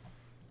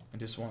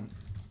 And this one.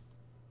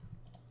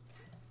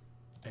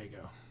 There you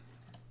go.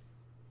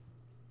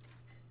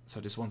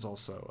 So this one's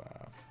also.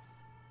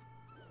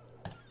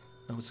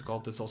 What's it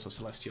called? That's also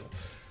Celestial.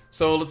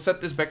 So let's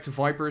set this back to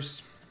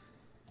Vipers.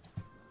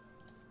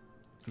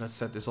 Let's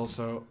set this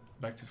also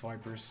back to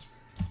Vipers.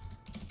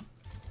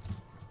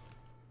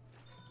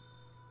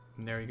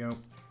 And there you go.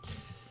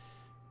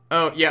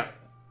 Oh, yeah.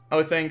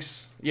 Oh,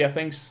 thanks. Yeah,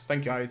 thanks.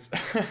 Thank you, guys.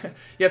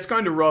 Yeah, it's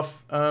kind of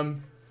rough.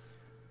 I'm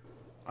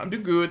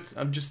doing good.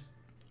 I'm just,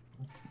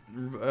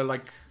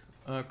 like,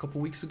 a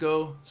couple weeks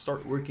ago,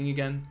 started working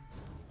again.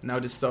 Now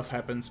this stuff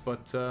happens,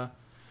 but,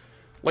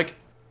 like,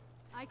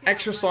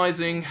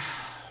 exercising,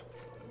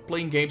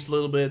 playing games a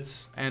little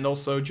bit, and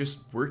also just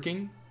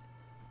working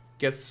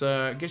gets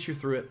you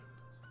through it.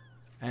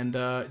 And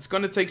it's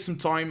gonna take some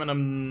time, and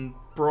I'm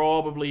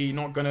probably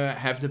not gonna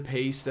have the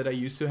pace that I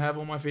used to have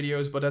on my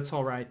videos, but that's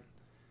alright.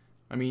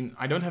 I mean,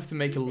 I don't have to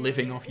make a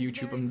living off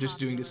YouTube, I'm just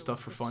doing this stuff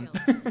for fun.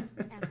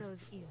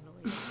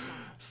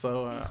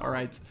 So,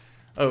 alright.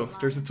 Oh,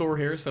 there's a tour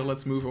here, so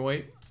let's move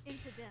away.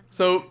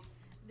 So,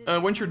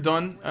 once you're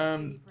done,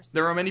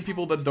 there are many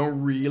people that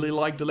don't really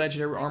like the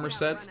Legendary Armor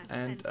set,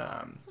 and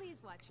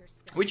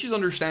which is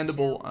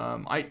understandable.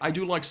 I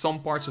do like some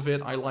parts of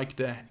it. I like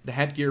the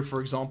headgear,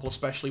 for example,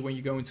 especially when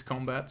you go into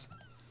combat.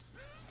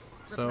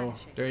 So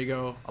there you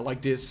go. I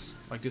like this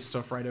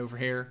stuff right over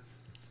here.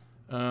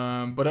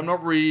 But I'm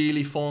not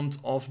really fond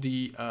of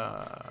the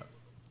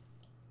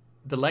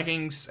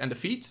leggings and the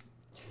feet.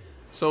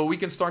 So we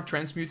can start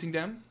transmuting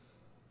them.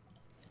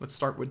 Let's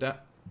start with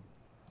that.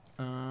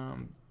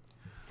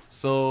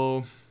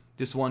 So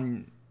this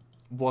one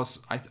was,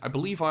 I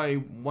believe I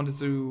wanted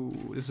to,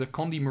 this is a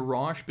Condi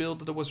Mirage build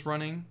that I was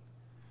running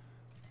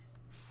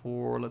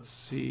for, let's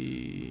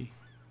see,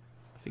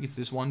 I think it's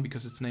this one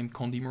because it's named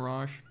Condi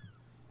Mirage.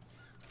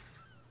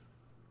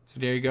 So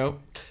there you go.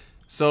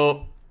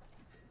 So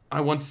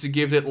I wanted to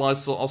give it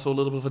also a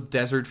little bit of a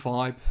desert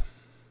vibe,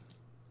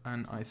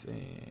 and I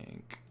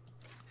think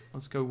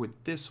let's go with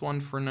this one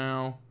for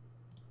now.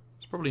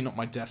 It's probably not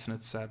my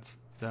definite set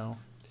though.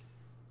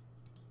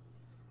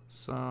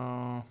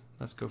 So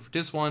let's go for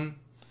this one.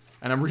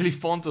 And I'm really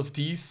fond of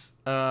these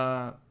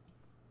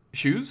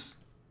shoes.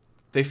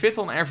 They fit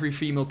on every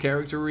female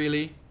character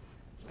really.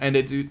 And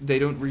they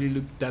don't really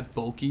look that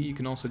bulky. You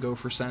can also go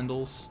for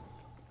sandals.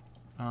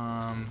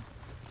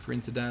 For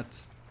into that.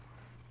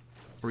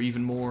 Or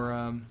even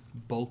more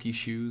bulky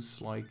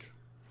shoes like,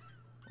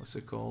 what's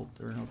it called?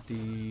 They're not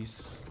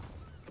these.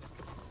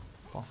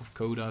 Off of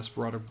Coda is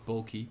rather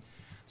bulky.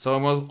 So I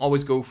will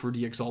always go for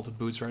the Exalted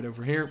boots right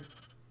over here.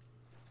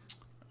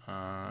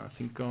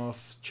 Think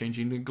of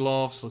changing the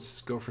gloves.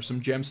 Let's go for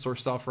some gem store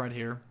stuff right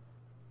here.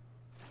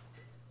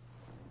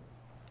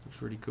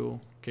 Looks really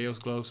cool. Chaos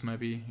gloves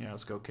maybe. Yeah,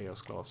 let's go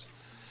Chaos gloves.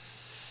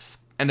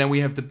 And then we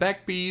have the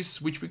back piece,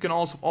 which we can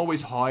also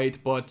always hide,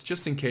 but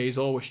just in case,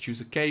 always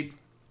choose a cape.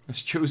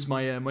 Let's choose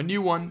my my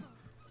new one.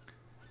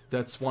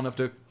 That's one of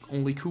the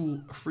only cool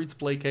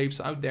free-to-play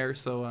capes out there.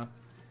 So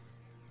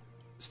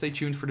stay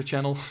tuned for the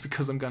channel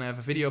because I'm gonna have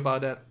a video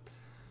about that.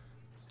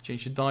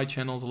 Change the dye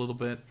channels a little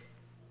bit.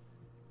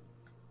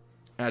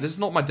 This is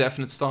not my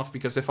definite stuff,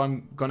 because if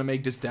I'm gonna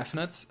make this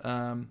definite,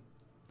 you're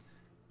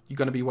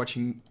gonna be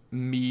watching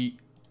me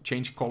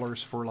change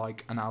colors for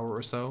like an hour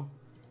or so.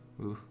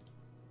 Ooh.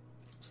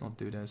 Let's not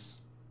do this.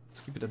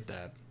 Let's keep it at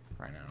that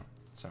right now.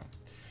 So,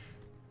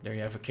 there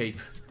you have a cape.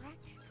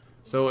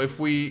 So if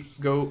we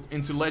go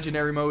into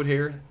legendary mode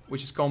here,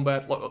 which is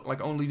combat,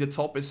 like only the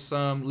top is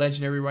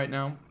legendary right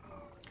now.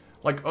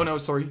 Like, oh no,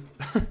 sorry.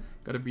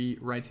 Gotta be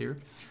right here.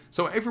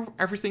 So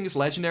everything is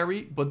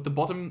legendary, but the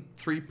bottom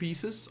three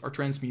pieces are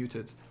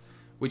transmuted.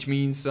 Which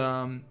means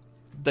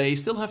they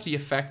still have the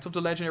effect of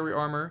the legendary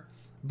armor,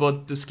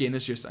 but the skin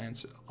is just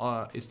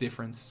is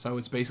different. So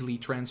it's basically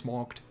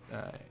transmogged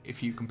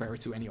if you compare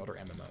it to any other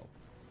MMO.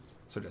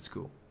 So that's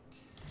cool.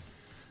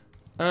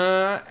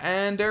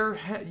 And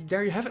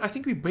there you have it. I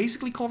think we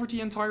basically covered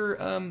the entire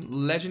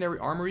Legendary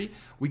Armory.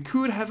 We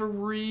could have a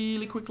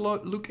really quick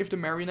look if the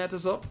Marionette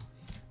is up.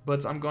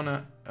 But I'm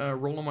gonna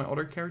roll on my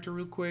other character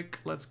real quick.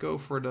 Let's go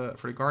for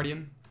the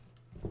Guardian.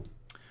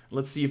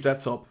 Let's see if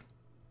that's up.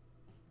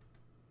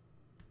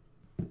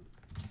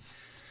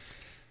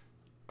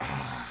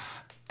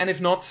 And if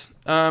not,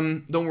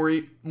 don't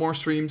worry. More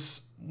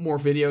streams, more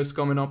videos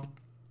coming up.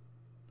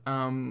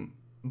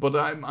 But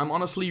I'm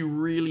honestly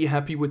really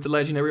happy with the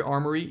Legendary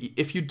Armory.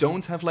 If you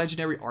don't have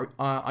Legendary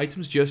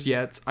items just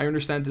yet, I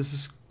understand this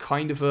is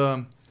kind of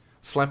a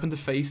slap in the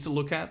face to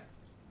look at.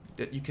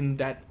 That you can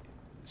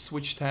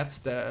switch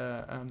stats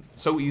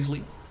so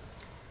easily.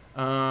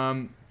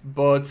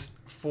 But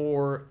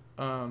for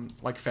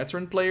like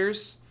veteran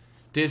players,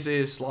 this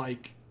is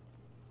like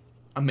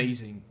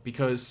amazing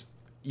because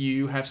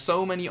you have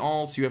so many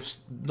alts, you have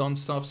done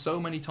stuff so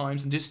many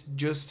times, and this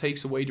just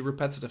takes away the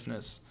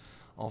repetitiveness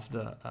of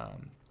the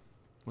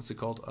what's it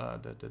called?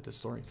 The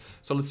story.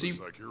 So let's see.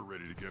 Like you're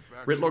ready to get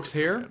back Gridlock's to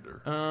here.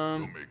 You'll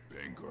make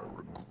Vanguard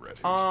regret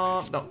his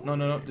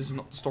No. This is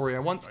not the story I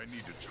want. I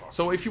need to talk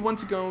So to if you want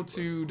to go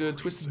to the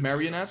Twisted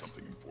Marionette,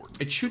 something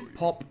important it should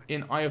pop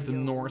in Eye of the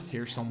North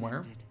here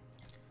somewhere.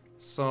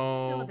 Still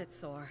a So bit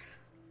sore.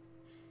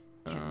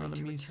 let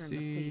me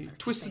see.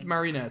 Twisted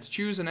Marionette.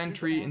 Choose an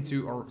entry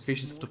into our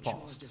Visions of the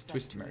Past.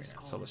 Twisted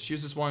Marionette. So let's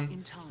choose this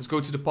one. Let's go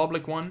to the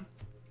public one.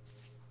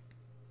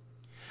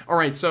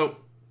 Alright, so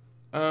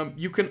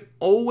you can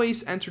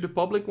always enter the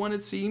public one,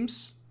 it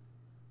seems.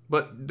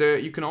 But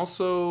you can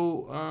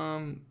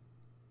also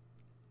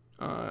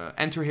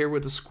enter here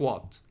with the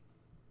squad.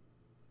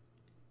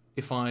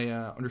 If I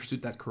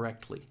understood that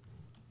correctly.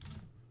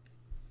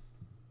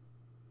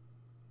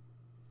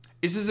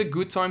 Is this a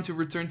good time to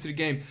return to the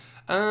game?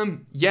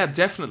 Yeah,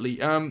 definitely.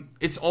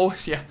 It's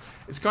always,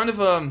 it's kind of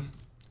a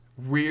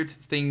weird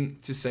thing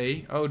to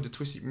say. Oh, the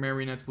Twisted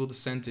Marionette will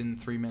descend in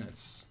 3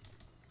 minutes.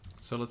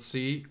 So let's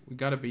see. We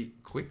gotta be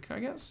quick, I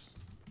guess.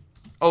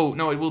 Oh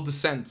no, it will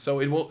descend. So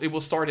it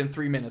will start in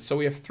 3 minutes. So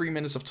we have 3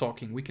 minutes of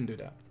talking. We can do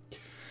that.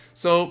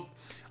 So,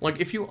 like,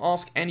 if you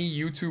ask any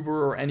YouTuber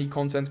or any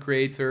content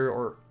creator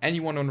or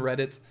anyone on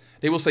Reddit,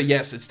 they will say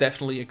yes, it's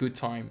definitely a good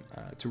time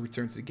to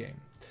return to the game.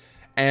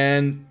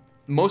 And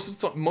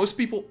most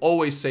people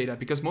always say that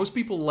because most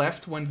people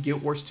left when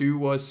Guild Wars 2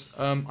 was,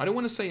 I don't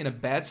want to say in a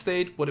bad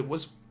state, but it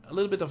was a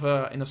little bit of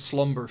in a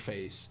slumber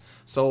phase.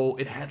 So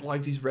it had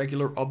like these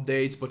regular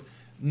updates, but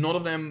none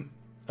of them,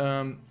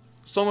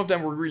 some of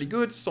them were really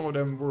good, some of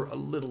them were a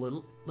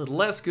little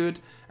less good,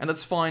 and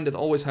that's fine, that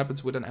always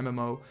happens with an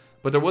MMO.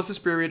 But there was this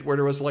period where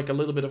there was like a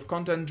little bit of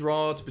content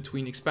drought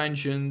between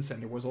expansions,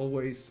 and there was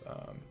always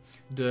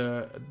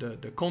the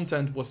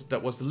content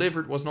that was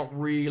delivered was not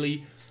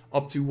really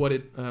up to what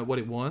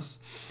it was.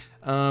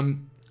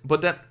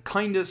 But that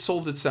kind of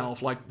solved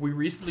itself. Like, we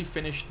recently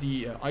finished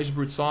the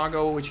Icebrood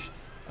Saga, which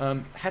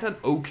had an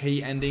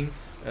okay ending.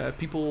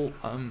 People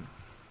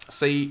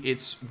say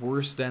it's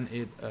worse than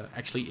it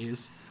actually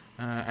is.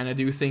 And I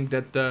do think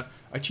that the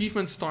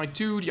achievements tied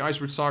to the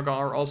Icebrood Saga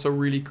are also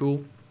really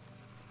cool.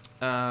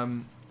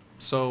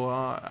 So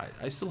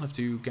I still have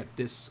to get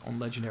this on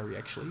Legendary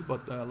actually,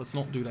 but let's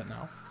not do that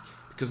now.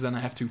 Because then I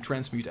have to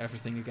transmute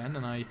everything again,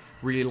 and I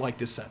really like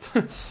this set.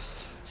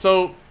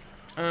 So,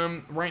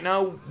 right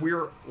now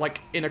we're like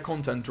in a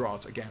content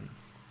drought again.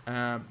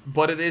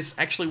 But it is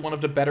actually one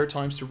of the better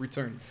times to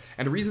return.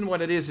 And the reason why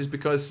that is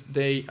because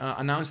they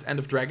announced End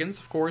of Dragons,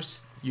 of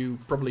course. You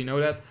probably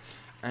know that.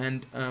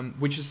 And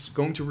which is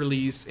going to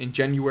release in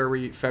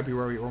January,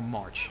 February or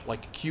March.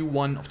 Like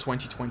Q1 of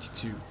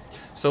 2022.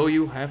 So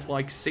you have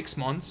like 6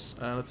 months.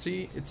 Let's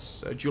see,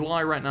 it's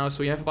July right now.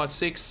 So you have about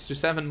 6 to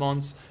 7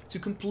 months to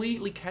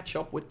completely catch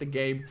up with the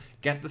game.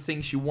 Get the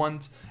things you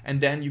want.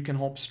 And then you can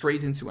hop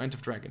straight into End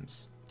of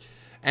Dragons.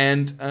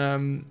 And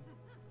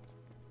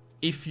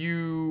if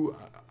you're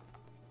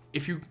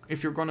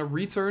gonna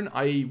return,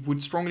 I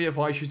would strongly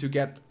advise you to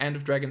get End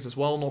of Dragons as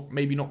well.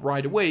 Maybe not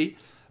right away,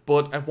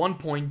 but at one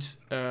point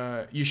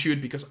you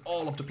should, because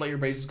all of the player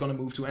base is gonna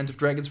move to End of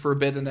Dragons for a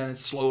bit, and then it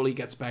slowly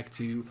gets back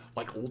to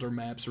like older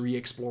maps,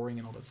 re-exploring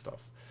and all that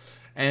stuff.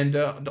 And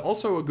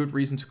also a good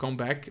reason to come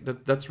back.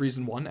 That's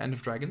reason 1, End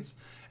of Dragons.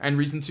 And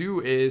reason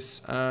 2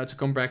 is to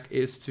come back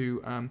is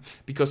to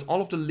because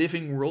all of the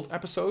Living World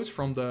episodes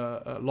from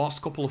the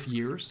last couple of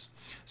years.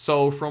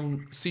 So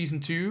from season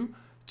 2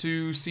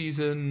 to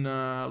season,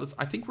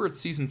 I think we're at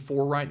season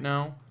 4 right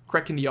now.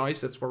 Cracking the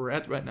Ice, that's where we're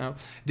at right now.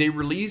 They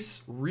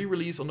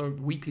re-release on a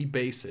weekly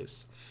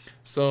basis.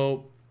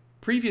 So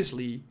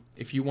previously,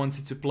 if you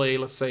wanted to play,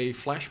 let's say,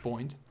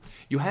 Flashpoint,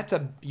 you had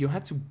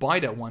to buy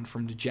that one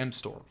from the gem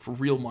store for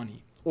real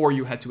money, or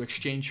you had to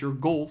exchange your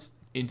gold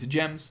into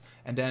gems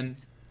and then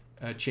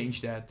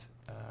change that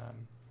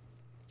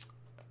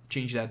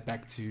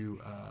back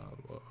to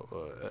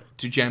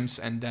gems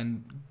and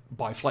then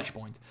buy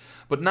Flashpoint.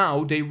 But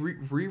now they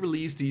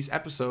re-release these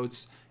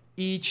episodes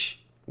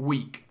each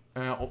week.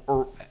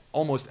 Or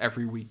almost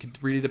every week. It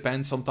really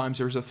depends. Sometimes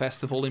there's a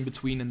festival in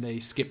between and they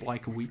skip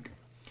like a week.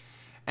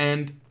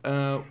 And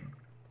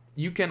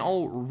you can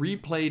all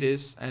replay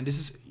this, and this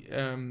is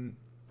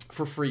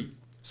for free.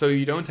 So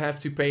you don't have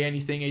to pay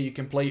anything and you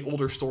can play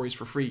older stories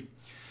for free.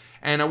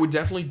 And I would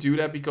definitely do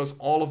that because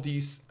all of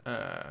these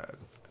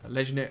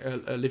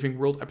Living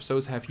World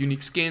episodes have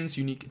unique skins,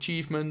 unique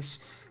achievements,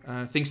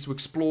 things to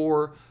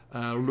explore,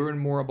 learn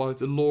more about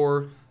the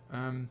lore.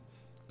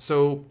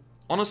 So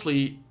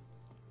honestly,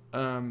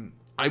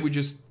 I would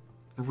just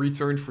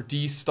return for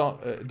these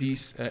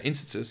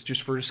instances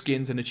just for the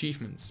skins and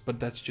achievements, but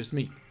that's just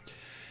me.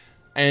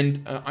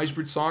 And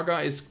Icebrood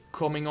Saga is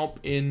coming up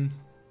in,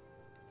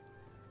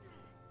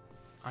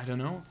 I don't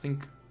know, I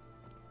think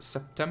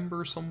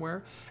September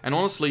somewhere. And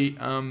honestly,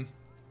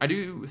 I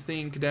do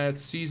think that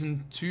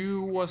Season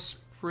 2 was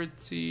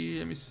pretty...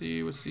 Let me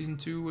see, was Season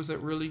 2, was that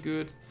really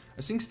good?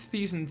 I think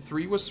Season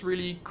 3 was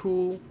really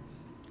cool.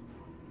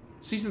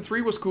 Season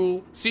 3 was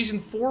cool. Season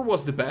 4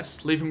 was the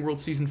best. Living World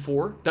Season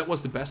 4. That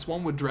was the best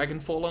one with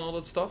Dragonfall and all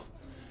that stuff.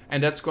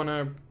 And that's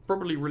gonna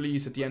probably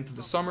release at the end of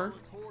the summer.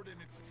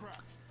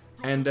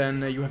 And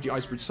then you have the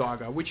Icebrood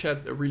Saga, which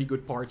had really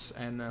good parts.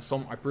 And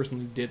some I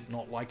personally did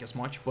not like as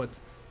much. But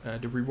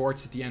the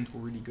rewards at the end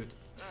were really good.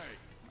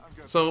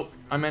 So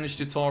I managed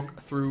to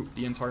talk through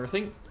the entire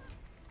thing.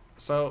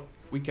 So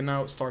we can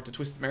now start the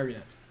Twisted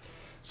Marionette.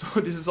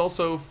 So this is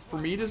also, for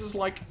me, this is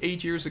like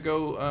 8 years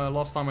ago,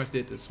 last time I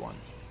did this one.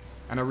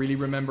 And I really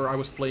remember I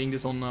was playing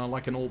this on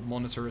like an old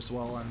monitor as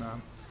well. And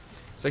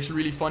it's actually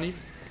really funny,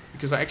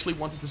 because I actually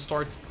wanted to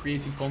start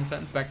creating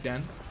content back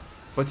then.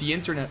 But the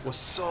internet was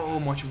so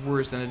much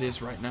worse than it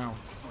is right now.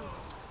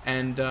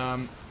 And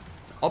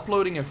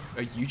uploading a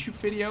YouTube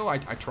video, I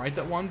tried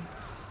that one.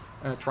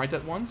 Tried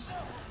that once.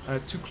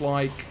 Took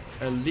like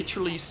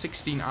literally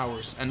 16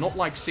 hours. And not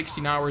like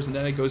 16 hours and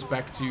then it goes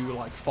back to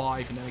like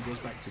 5 and then it goes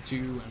back to 2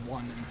 and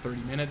 1 and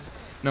 30 minutes.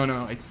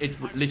 No,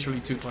 it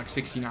literally took like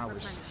 16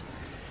 hours.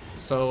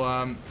 So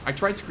I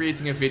tried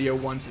creating a video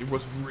once. It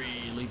was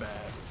really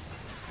bad.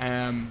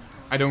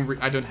 I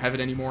don't have it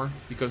anymore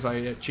because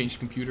I changed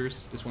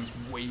computers. This one's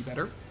way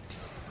better.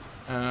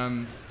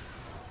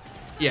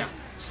 Yeah,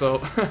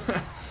 so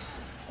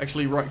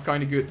actually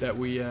kind of good that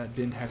we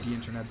didn't have the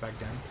internet back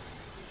then.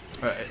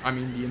 I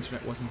mean, the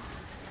internet wasn't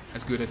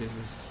as good as it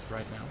is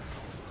right now.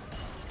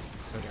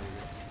 So there we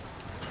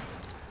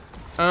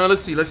go.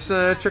 Let's see. Let's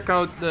check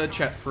out the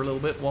chat for a little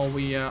bit while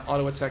we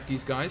auto attack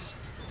these guys.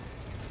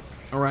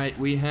 All right,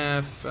 we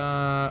have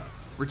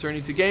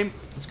returning to game.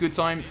 It's a good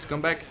time to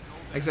come back.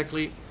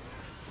 Exactly.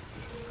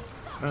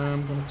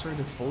 I'm gonna turn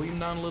the volume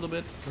down a little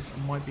bit because it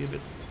might be a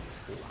bit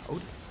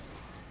loud.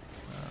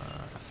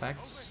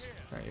 Effects.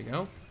 There you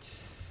go.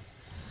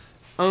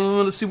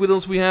 Let's see what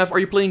else we have. Are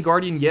you playing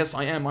Guardian? Yes,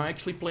 I am. I'm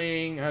actually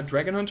playing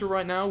Dragon Hunter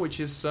right now, which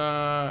is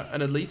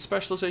an elite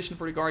specialization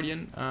for the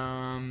Guardian.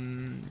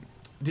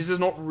 This is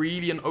not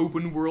really an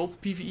open world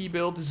PvE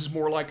build. This is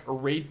more like a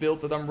raid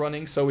build that I'm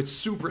running, so it's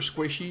super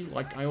squishy.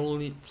 Like I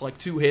only need like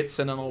 2 hits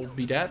and then I'll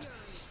be dead.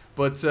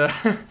 But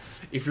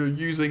if you're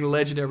using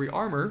Legendary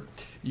Armor,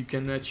 you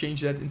can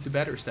change that into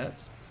better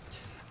stats.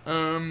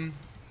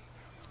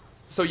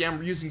 So yeah,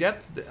 I'm using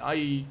that.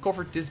 I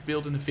covered this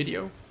build in a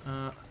video.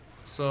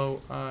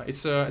 So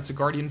it's a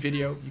Guardian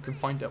video. You can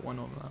find that one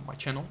on my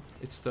channel.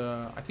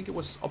 I think it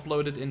was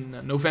uploaded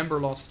in November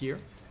last year.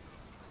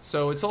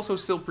 So it's also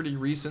still pretty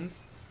recent.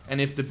 And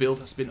if the build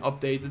has been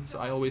updated,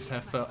 I always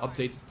have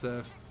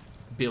updated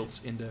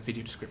builds in the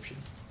video description.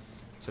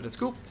 So that's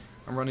cool.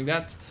 I'm running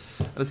that.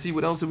 Let's see,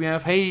 what else do we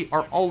have? Hey,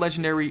 are all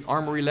Legendary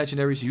Armory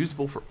Legendaries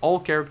usable for all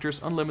characters,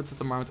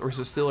 unlimited amount, or is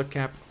there still a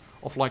cap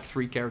of like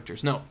 3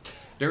 characters? No,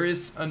 there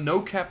is a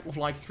no cap of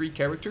like 3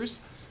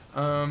 characters.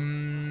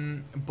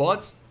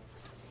 But,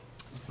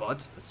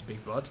 that's a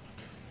big but.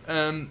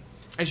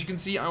 As you can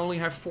see, I only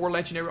have 4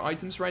 legendary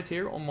items right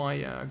here on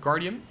my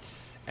Guardian,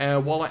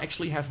 while I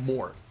actually have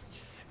more.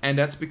 And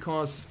that's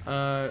because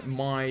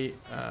my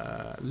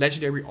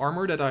legendary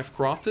armor that I've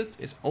crafted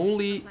is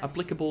only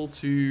applicable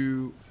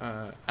to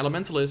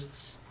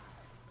Elementalists,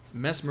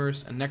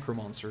 Mesmers, and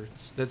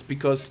Necromancers. That's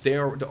because they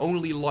are the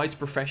only light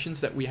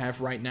professions that we have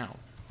right now.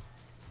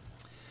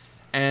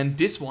 And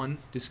this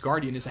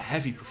Guardian, is a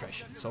heavy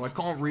profession. So I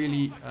can't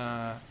really...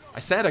 I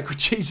said I could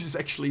change this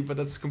actually, but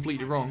that's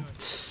completely wrong.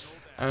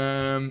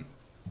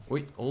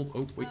 Wait.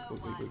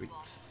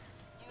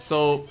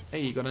 So, hey,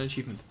 you got an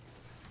achievement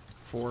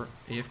for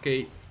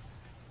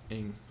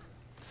AFK-ing.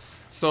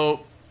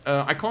 So,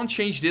 I can't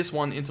change this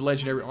one into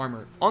Legendary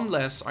Armor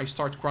unless I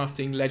start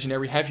crafting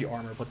Legendary Heavy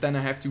Armor. But then I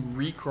have to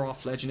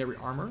recraft Legendary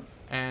Armor.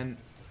 And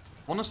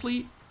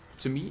honestly,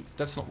 to me,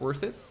 that's not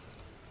worth it.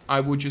 I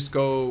would just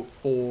go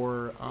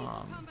for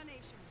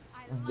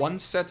 1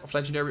 set of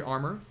Legendary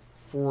Armor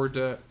for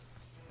the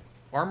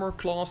armor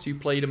class you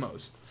play the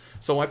most.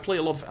 So I play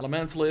a lot of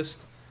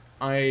Elementalist.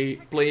 I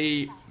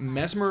play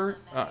Mesmer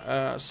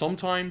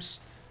sometimes.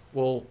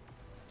 Well,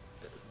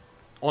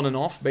 on and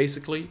off,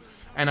 basically.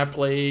 And I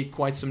play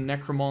quite some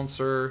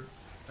Necromancer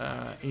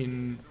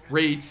in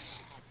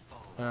raids.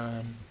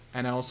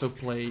 And I also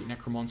play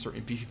Necromancer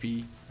in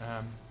PvP.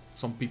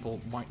 Some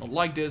people might not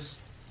like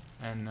this.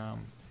 And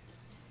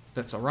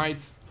that's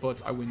alright.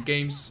 But I win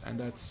games. And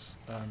that's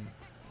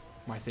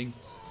my thing.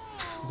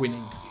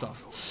 Winning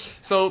stuff.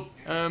 So,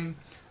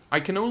 I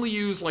can only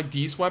use like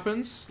these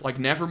weapons, like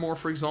Nevermore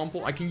for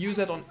example. I can use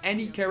that on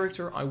any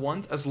character I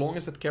want as long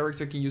as that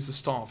character can use the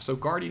staff. So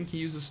Guardian can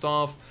use the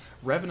staff,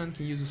 Revenant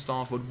can use the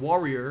staff, but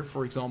Warrior,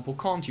 for example,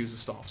 can't use the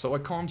staff. So I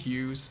can't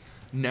use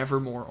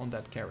Nevermore on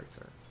that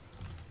character.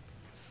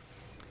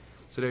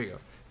 So there you go.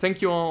 Thank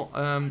you all.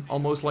 I'll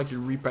most likely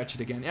repatch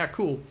it again. Yeah,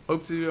 cool.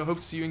 Hope to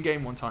see you in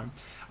game one time.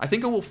 I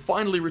think I will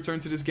finally return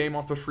to this game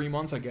after 3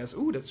 months, I guess.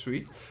 Ooh, that's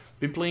sweet.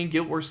 Been playing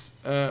Guild Wars,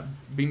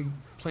 been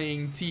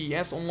playing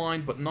TES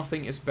online, but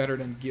nothing is better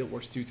than Guild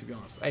Wars 2, to be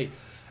honest. Hey,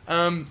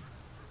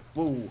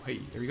 whoa, hey,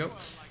 here we go.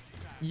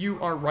 You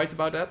are right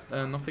about that.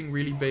 Nothing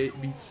really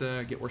beats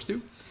Guild Wars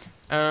 2.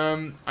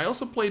 I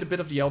also played a bit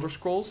of the Elder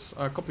Scrolls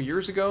a couple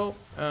years ago.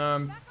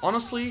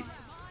 Honestly,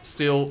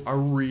 still a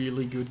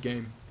really good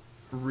game.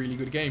 Really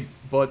good game.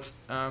 But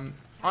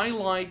I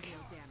like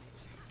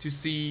to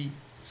see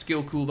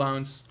skill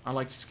cooldowns. I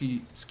like to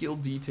see skill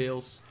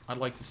details. I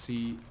like to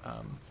see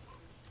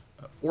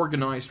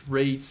organized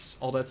raids,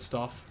 all that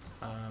stuff.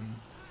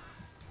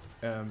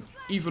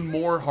 Even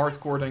more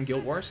hardcore than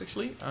Guild Wars,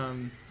 actually.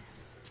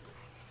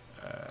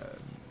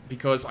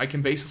 Because I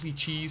can basically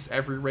cheese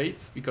every raid,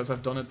 because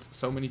I've done it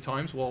so many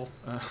times. Well,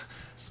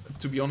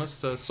 to be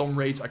honest, some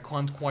raids I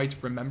can't quite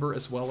remember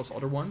as well as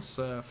other ones.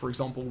 For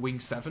example, Wing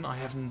 7, I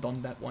haven't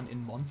done that one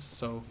in months,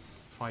 so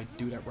if I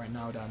do that right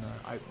now, then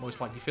I most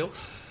likely fail.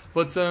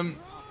 But the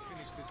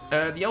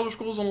Elder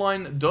Scrolls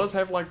Online does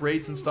have like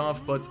raids and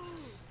stuff, but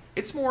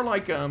it's more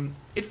like,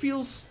 it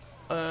feels,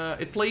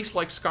 it plays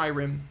like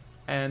Skyrim,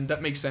 and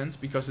that makes sense,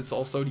 because it's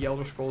also the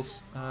Elder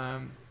Scrolls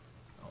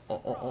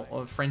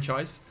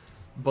franchise.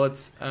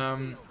 But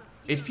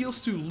it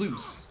feels too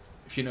loose,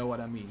 if you know what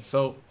I mean.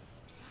 So,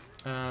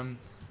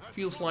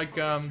 feels like,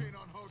 yeah,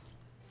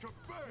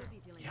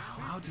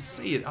 how to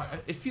say it?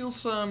 It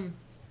feels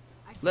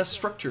less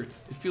structured.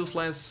 It feels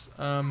less.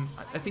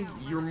 I think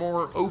you're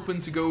more open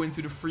to go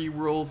into the free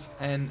world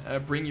and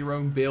bring your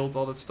own build,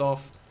 all that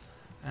stuff.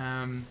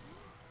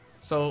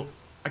 So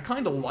I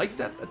kind of like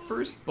that at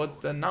first,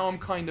 but now I'm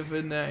kind of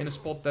in a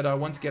spot that I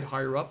want to get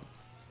higher up,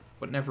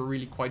 but never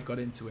really quite got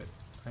into it.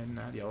 And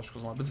the Elder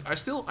Scrolls Online, but I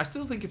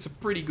still think it's a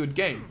pretty good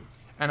game,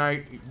 and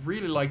I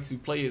really like to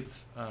play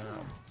it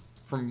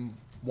from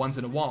once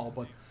in a while.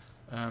 But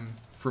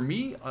for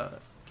me,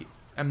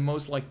 and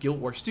most like Guild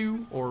Wars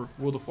 2 or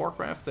World of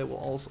Warcraft, they will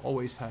also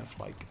always have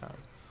like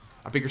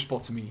a bigger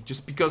spot to me,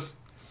 just because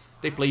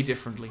they play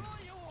differently.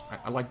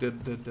 I like the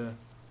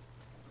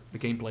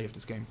gameplay of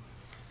this game.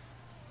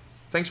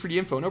 Thanks for the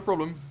info, no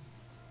problem.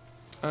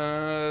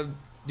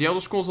 The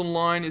Elder Scrolls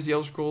Online is the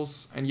Elder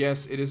Scrolls, and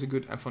yes, it is a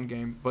good and fun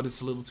game, but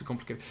it's a little too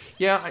complicated.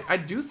 Yeah, I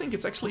do think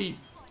it's actually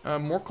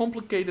more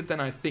complicated than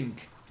I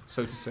think,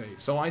 so to say.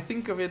 So I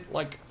think of it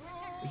like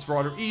it's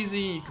rather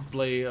easy. You can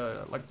play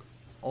like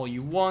all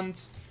you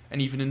want,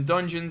 and even in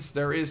dungeons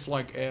there is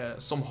like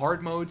some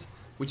hard mode,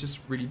 which is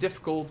really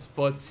difficult,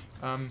 but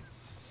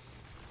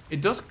it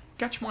does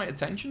catch my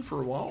attention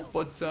for a while.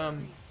 But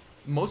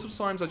most of the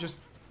times I just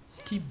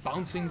keep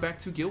bouncing back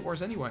to Guild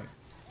Wars anyway.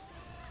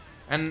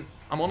 And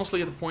I'm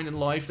honestly at the point in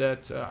life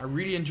that I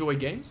really enjoy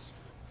games,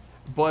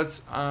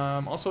 but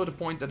also at the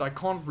point that I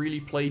can't really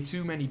play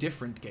too many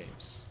different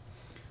games.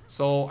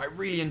 So I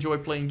really enjoy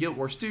playing Guild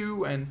Wars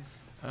 2, and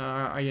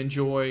I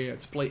enjoy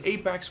to play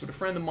Apex with a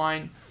friend of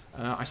mine.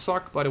 I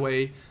suck, by the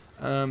way.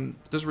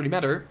 Doesn't really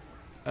matter,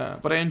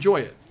 but I enjoy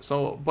it.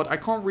 So, but I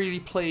can't really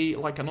play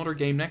like another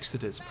game next to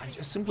this. I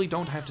just simply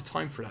don't have the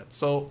time for that.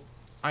 So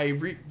I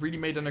really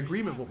made an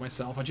agreement with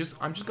myself. I'm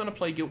just gonna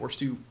play Guild Wars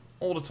 2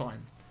 all the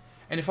time.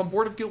 And if I'm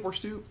bored of Guild Wars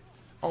 2,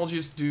 I'll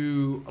just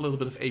do a little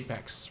bit of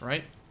Apex,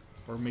 right?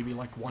 Or maybe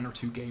like 1 or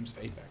 2 games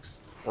of Apex.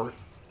 Or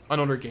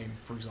another game,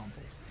 for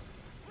example.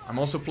 I'm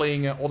also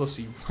playing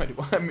Odyssey, by the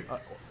way.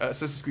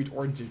 Assassin's Creed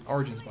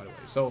Origins, by the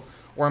way. So,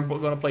 or I'm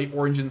gonna play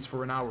Origins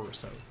for an hour or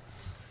so.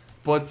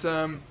 But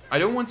I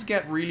don't want to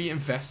get really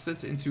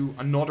invested into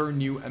another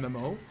new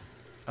MMO.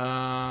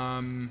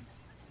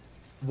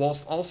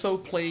 Whilst also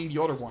playing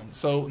the other one.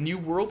 So, New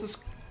World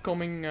is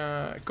coming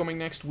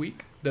next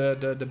week.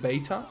 The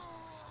beta.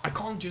 I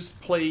can't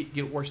just play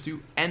Guild Wars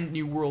 2 and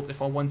New World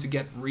if I want to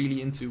get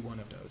really into one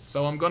of those.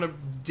 So I'm gonna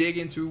dig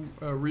into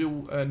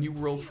real New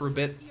World for a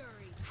bit,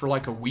 for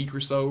like a week or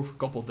so, for a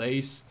couple of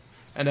days.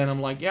 And then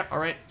I'm like, yeah,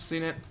 alright,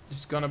 seen it.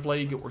 Just gonna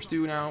play Guild Wars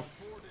 2 now.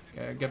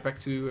 Get back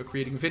to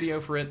creating a video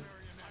for it.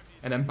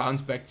 And then bounce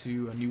back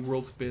to a New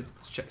World a bit,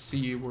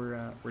 see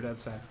where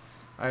that's at.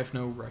 I have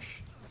no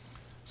rush.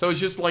 So it's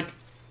just like,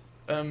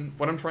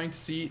 what I'm trying to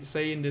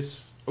say in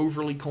this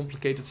overly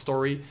complicated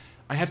story,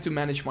 I have to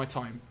manage my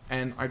time,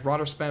 and I'd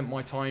rather spend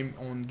my time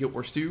on Guild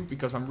Wars 2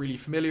 because I'm really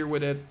familiar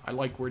with it. I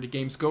like where the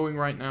game's going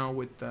right now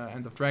with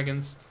End of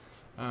Dragons.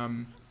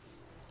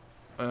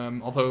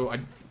 Although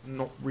I'm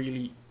not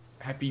really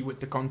happy with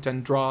the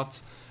content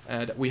drought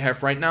that we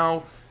have right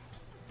now.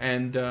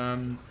 And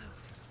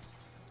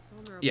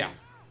yeah,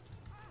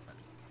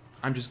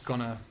 I'm just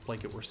gonna play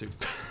Guild Wars 2.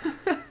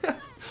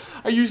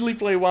 I usually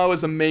play WoW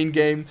as a main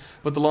game,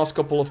 but the last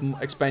couple of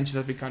expansions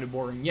have been kind of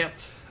boring. Yeah.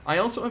 I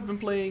also have been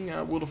playing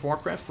World of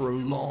Warcraft for a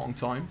long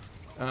time.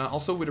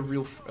 Also with a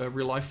real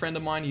life friend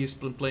of mine. He's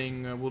been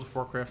playing World of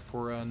Warcraft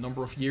for a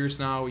number of years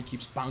now. He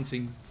keeps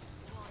bouncing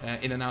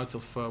in and out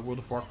of World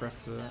of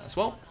Warcraft as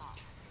well.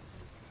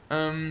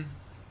 And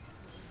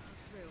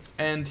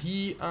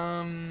he...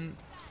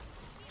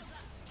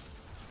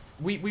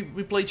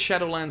 we played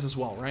Shadowlands as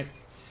well, right?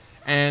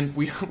 And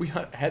we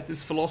had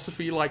this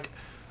philosophy like,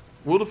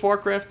 World of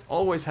Warcraft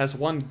always has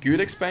one good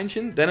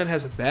expansion, then it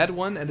has a bad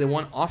one, and the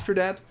one after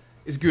that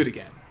is good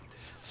again.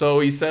 So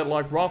he said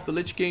like Wrath of the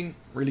Lich King,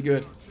 really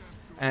good.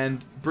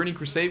 And Burning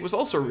Crusade was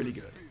also really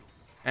good.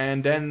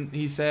 And then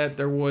he said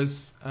there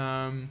was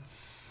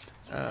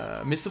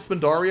Mist of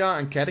Pandaria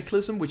and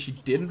Cataclysm, which he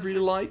didn't really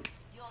like.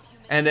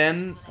 And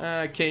then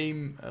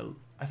came,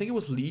 I think it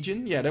was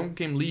Legion. Yeah, then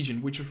came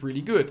Legion, which was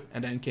really good.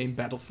 And then came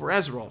Battle for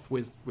Azeroth,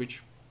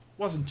 which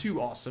wasn't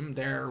too awesome.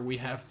 There we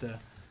have the,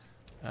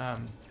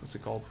 what's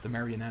it called? The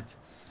Marionette.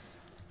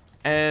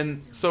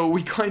 And so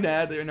we kind of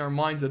had in our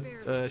minds that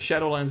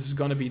Shadowlands is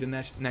going to be the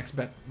next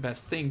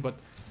best thing. But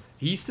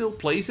he still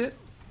plays it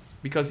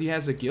because he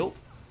has a guild.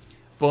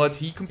 But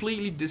he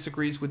completely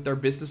disagrees with their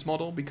business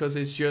model because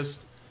it's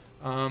just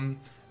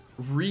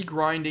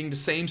regrinding the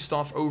same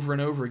stuff over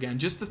and over again.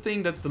 Just the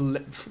thing that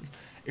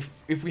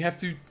if we have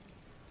to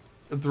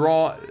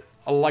draw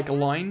a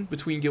line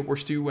between Guild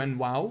Wars 2 and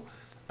WoW,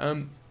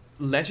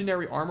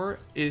 Legendary Armor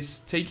is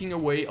taking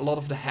away a lot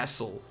of the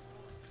hassle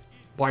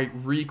by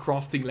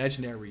recrafting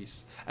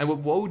legendaries. And what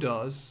WoW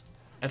does,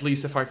 at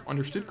least if I've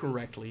understood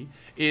correctly,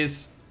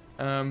 is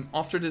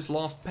after this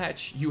last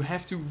patch, you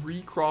have to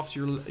recraft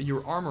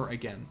your armor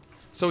again.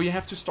 So you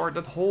have to start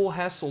that whole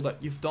hassle that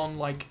you've done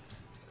like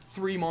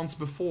 3 months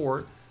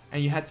before,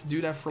 and you had to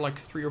do that for like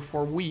 3 or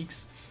 4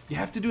 weeks. You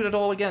have to do that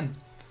all again,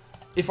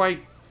 if I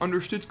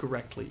understood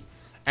correctly.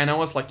 And I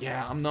was like,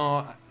 yeah, I'm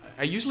not...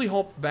 I usually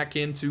hop back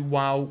into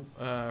WoW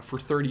for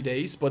 30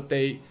 days, but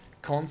they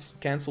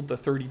cancelled the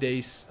 30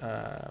 days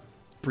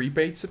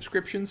prepaid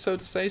subscription, so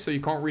to say. So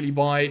you can't really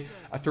buy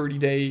a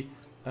 30-day...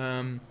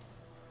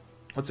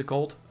 what's it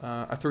called?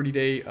 A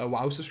 30-day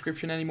WoW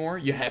subscription anymore.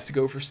 You have to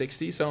go for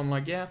 60. So I'm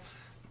like, yeah,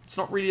 it's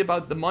not really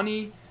about the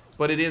money,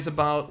 but it is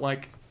about,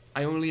 like,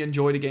 I only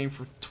enjoy the game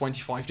for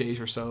 25 days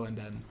or so, and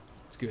then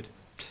it's good.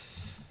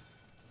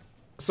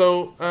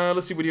 So,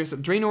 let's see what you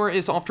said. Draenor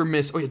is after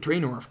Mist. Oh yeah,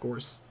 Draenor, of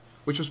course.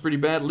 Which was pretty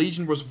bad.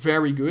 Legion was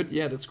very good.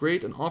 Yeah, that's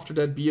great. And after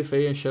that,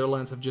 BFA and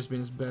Shadowlands have just been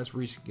his best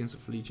reasons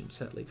of Legion,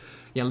 sadly.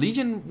 Yeah,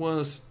 Legion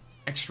was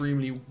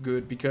extremely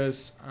good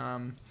because,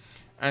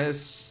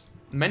 as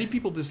many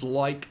people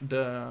dislike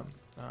the,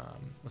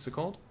 what's it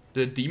called?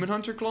 The Demon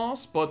Hunter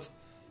class, but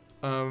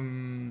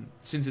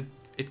since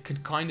it can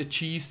kind of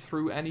cheese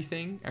through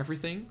everything.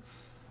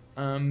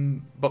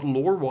 But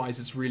lore-wise,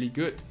 it's really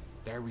good.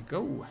 There we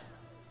go.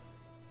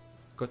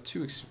 Got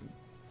two.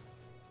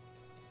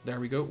 There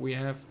we go. We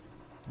have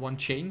one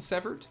chain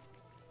severed.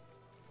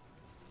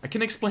 I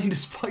can explain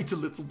this fight a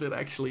little bit,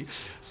 actually.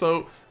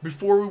 So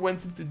before we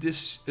went into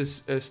this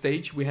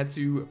stage, we had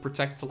to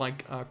protect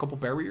like a couple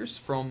barriers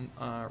from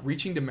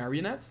reaching the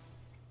Marionette.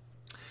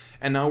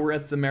 And now we're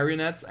at the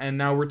Marionette, and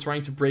now we're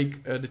trying to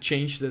break the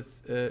chains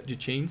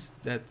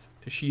that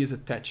she is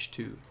attached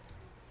to.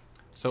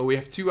 So we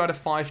have 2 out of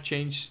 5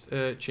 chains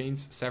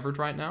severed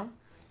right now,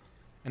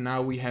 and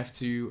now we have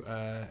to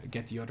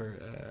get the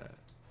other.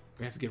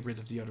 We have to get rid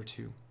of the other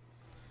 2.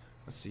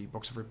 Let's see,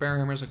 box of repair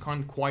hammers. I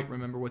can't quite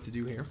remember what to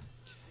do here.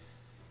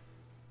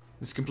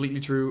 This is completely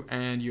true,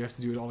 and you have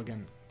to do it all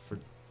again for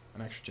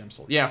an extra gem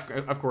soul. Yeah,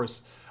 of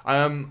course.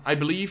 I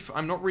believe,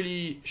 I'm not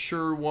really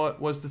sure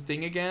what was the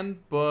thing again,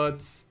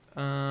 but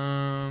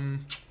I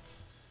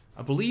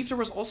believe there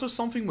was also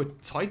something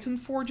with Titan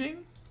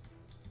forging.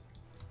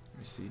 Let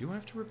me see, do I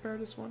have to repair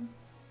this one?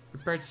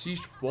 Repaired siege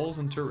walls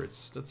and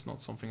turrets. That's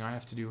not something I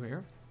have to do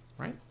here,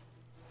 right?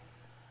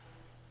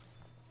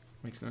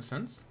 Makes no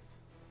sense.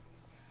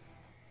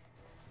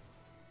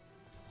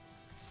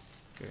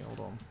 Okay, hold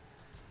on.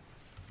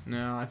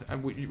 No,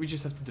 we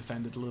just have to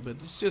defend it a little bit.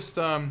 It's just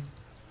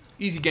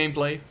easy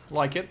gameplay,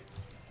 like it.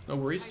 No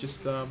worries,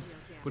 just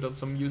put on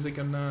some music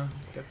and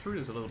get through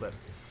this a little bit.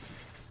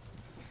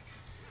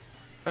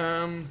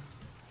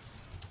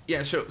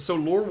 Yeah, so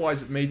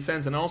lore-wise it made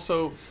sense, and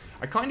also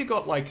I kind of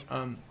got like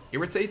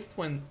irritated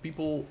when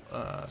people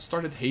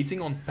started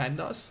hating on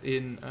pandas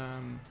in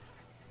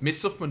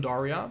Mists of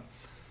Pandaria,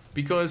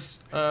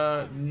 because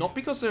not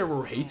because they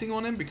were hating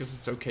on him, because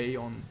it's okay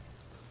on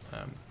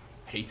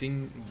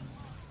hating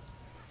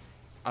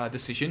a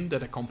decision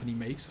that a company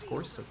makes, of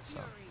course, it's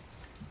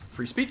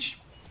free speech.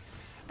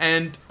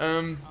 And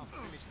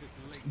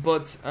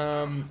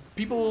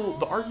people,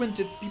 the argument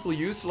that people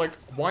use, like,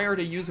 why are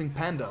they using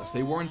pandas?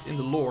 They weren't in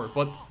the lore.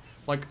 But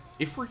like,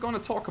 if we're gonna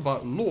talk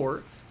about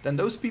lore, then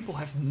those people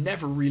have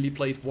never really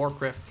played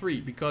Warcraft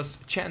 3, because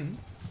Chen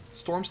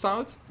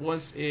Stormstout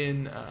was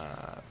in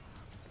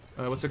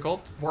what's it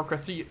called?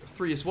 Warcraft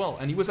 3 as well,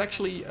 and he was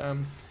actually,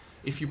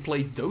 if you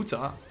played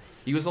Dota,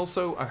 he was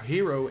also a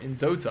hero in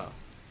Dota,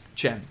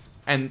 Chen,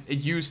 and it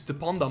used the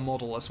panda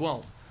model as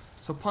well.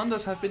 So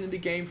pandas have been in the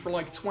game for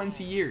like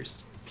 20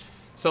 years.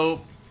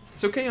 So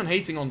it's okay on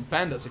hating on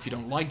pandas if you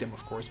don't like them,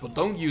 of course, but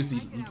don't use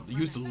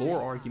the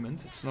lore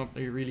argument. It's not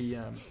really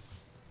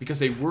because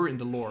they were in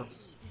the lore.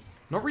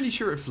 Not really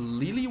sure if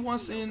Lily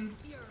was in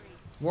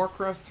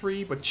Warcraft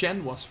 3, but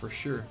Chen was for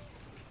sure,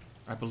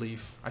 I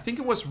believe. I think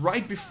it was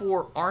right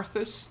before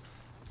Arthas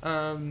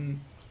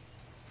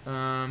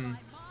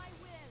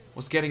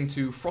was getting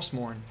to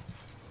Frostmourne,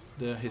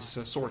 his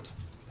sword,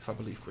 if I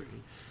believe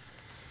correctly.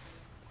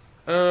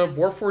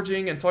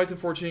 Warforging and Titan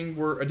Forging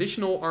were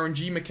additional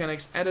RNG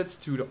mechanics added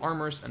to the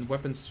armors and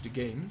weapons to the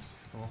game.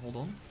 Oh, hold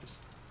on.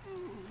 Just,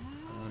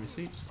 let me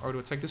see. Just auto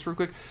attack this real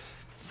quick.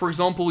 For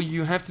example,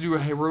 you have to do a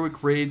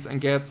heroic raid and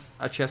get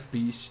a chest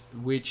piece,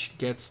 which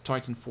gets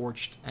Titan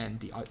Forged and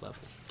the art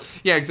level.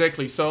 Yeah,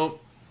 exactly. So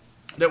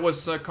that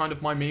was kind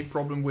of my main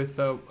problem with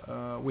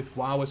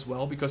WoW as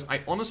well, because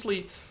I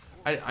honestly,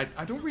 I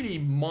don't really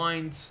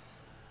mind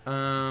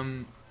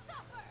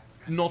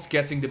not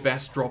getting the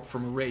best drop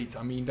from a raid.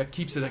 I mean, that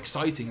keeps it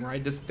exciting,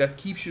 right? That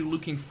keeps you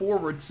looking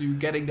forward to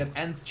getting that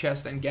end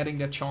chest and getting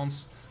that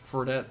chance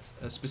for that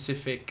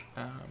specific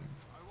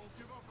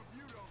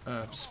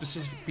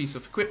piece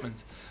of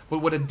equipment. But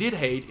what I did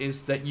hate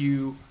is that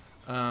you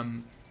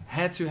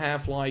had to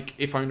have, like,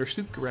 if I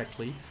understood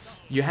correctly,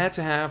 you had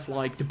to have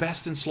like the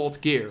best in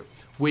slot gear,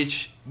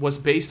 which was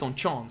based on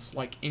chance.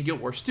 Like in Guild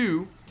Wars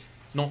 2,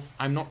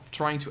 I'm not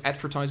trying to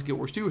advertise Guild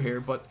Wars 2 here,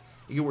 but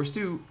in Guild Wars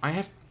 2, I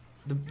have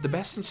the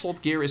best in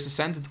slot gear is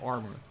Ascended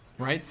Armor,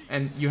 right?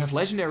 And you have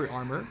Legendary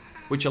Armor,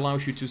 which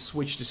allows you to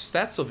switch the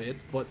stats of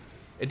it, but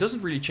it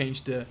doesn't really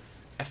change the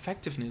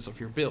effectiveness of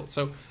your build.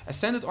 So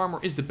Ascended Armor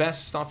is the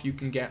best stuff you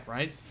can get,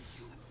 right?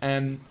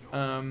 And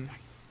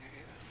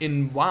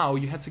in WoW,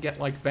 you had to get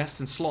like best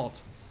in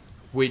slot,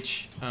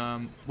 which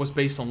was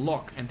based on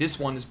luck, and this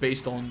one is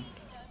based on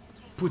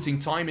putting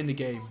time in the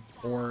game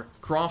or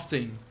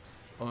crafting,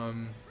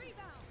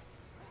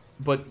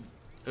 but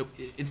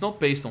it's not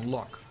based on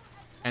luck,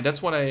 and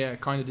that's what I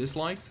kind of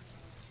disliked.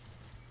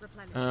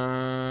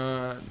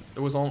 There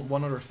was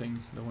one other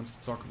thing I wanted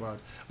to talk about,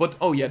 but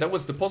oh yeah, that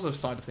was the positive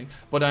side of things.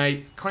 But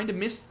I kind of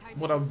missed,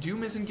 what I do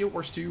miss in Guild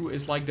Wars 2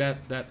 is like that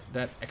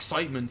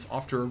excitement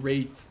after a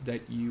raid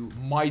that you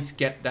might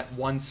get that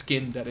one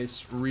skin that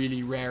is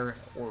really rare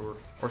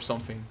or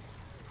something.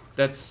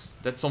 That's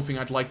something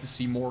I'd like to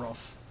see more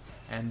of,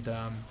 and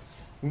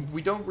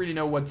we don't really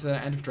know what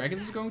End of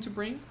Dragons is going to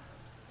bring,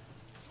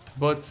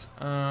 but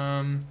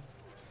I'm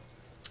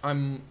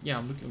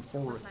looking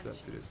forward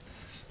to this.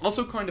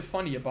 Also kind of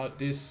funny about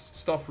this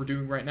stuff we're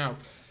doing right now.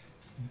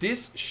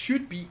 This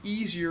should be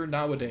easier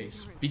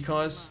nowadays,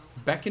 because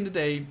back in the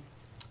day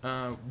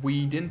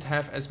we didn't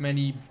have as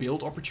many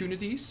build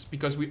opportunities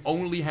because we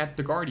only had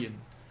the Guardian.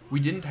 We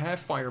didn't have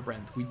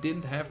Firebrand, we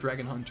didn't have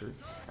Dragon Hunter.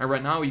 And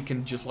right now you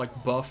can just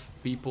like buff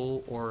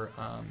people or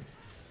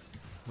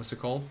what's it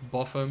called?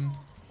 Buff them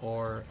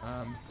or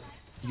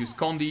use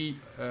Condi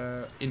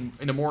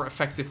in a more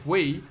effective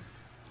way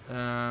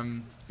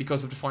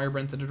because of the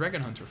Firebrand and the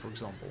Dragon Hunter, for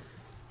example.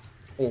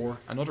 Or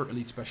another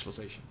elite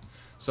specialization.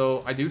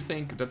 So I do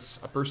think,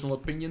 that's a personal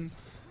opinion,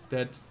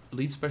 that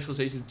elite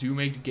specializations do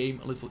make the game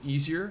a little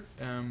easier,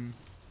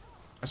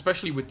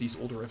 especially with these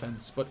older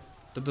events. But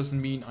that doesn't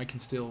mean we can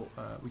still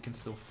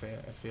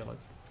fail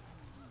it.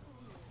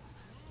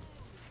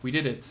 We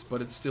did it,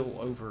 but it's still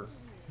over.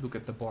 Look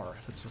at the bar.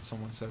 That's what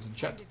someone says in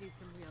chat.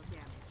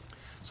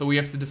 So we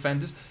have to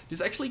defend this.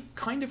 This actually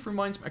kind of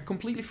reminds me. I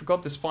completely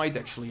forgot this fight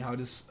actually, how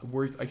this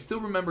worked. I still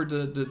remember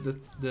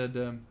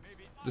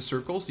the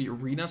circles, the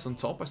arenas on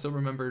top. I still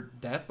remember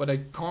that, but I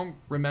can't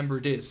remember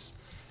this.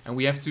 And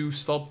we have to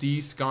stop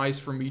these guys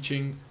from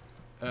reaching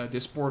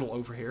this portal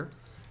over here.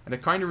 And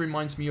it kind of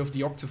reminds me of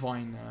the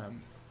Octavine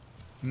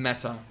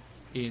meta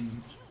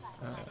in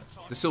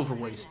the Silver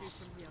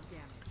Wastes,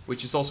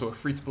 which is also a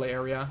free-to-play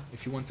area.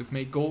 If you want to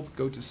make gold,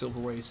 go to Silver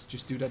Wastes.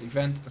 Just do that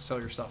event and sell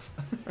your stuff.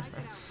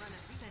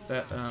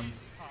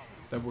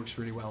 That works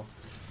really well.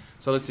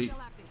 So let's see.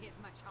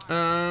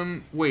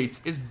 Wait,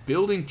 is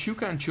building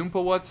Chuka and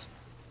Chumpawat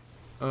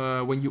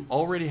when you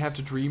already have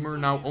the Dreamer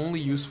now only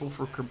useful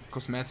for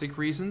cosmetic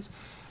reasons?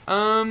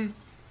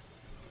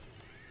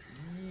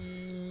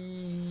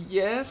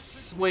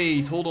 Yes.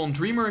 Wait, hold on.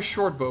 Dreamer is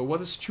shortbow. What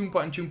is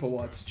Chumpa and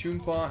Chumpawat?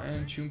 Chumpa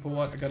and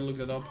Chumpawat. I gotta look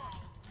that up.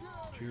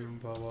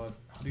 Chumpawat.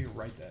 How do you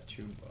write that?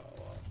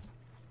 Chumpawat.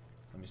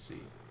 Let me see.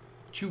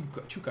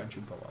 Chuka and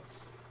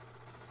Chumpawat.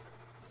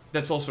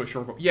 That's also a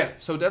shortbow. Yeah,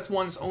 so that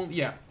one's only...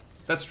 Yeah,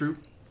 that's true.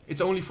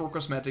 It's only for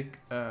cosmetic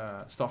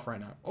stuff right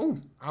now. Oh,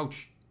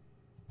 ouch.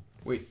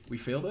 Wait, we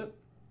failed it?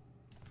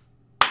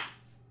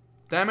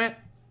 Damn it.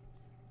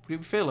 Did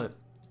we fail it?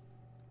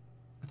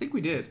 I think we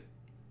did.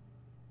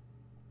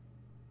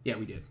 Yeah,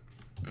 we did.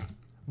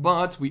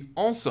 But we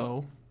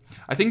also...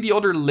 I think the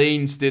other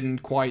lanes didn't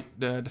quite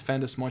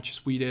defend as much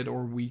as we did,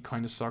 or we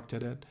kind of sucked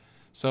at it.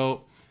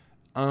 So,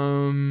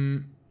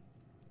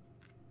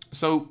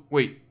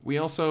 wait, we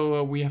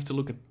also we have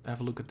to have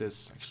a look at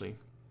this actually.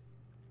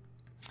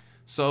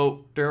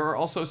 So there are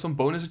also some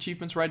bonus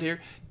achievements right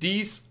here.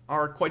 These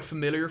are quite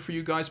familiar for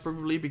you guys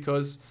probably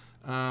because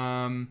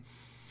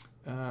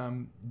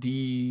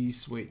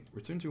these, wait,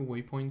 return to a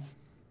waypoint.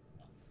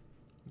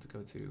 Let's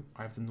go to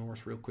Eye of the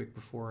North real quick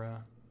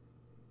before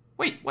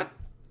wait, what?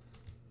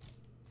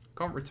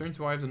 Can't return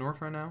to Eye of the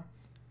North right now?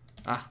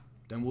 Ah,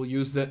 then we'll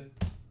use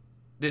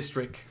this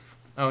trick.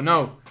 Oh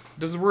no, it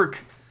doesn't work.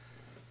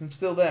 I'm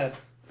still dead.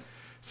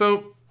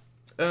 So,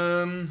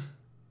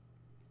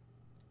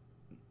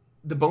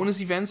 the bonus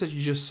events that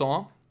you just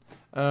saw,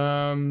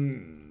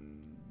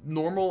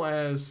 normal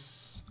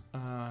as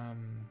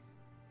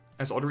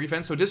other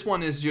events. So this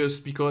one is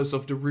just because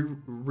of the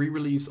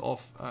re-release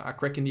of A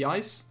Crack in the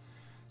Ice.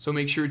 So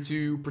make sure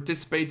to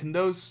participate in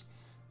those.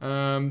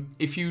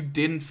 If you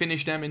didn't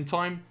finish them in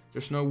time,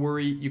 there's no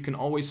worry. You can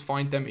always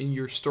find them in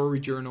your story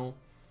journal.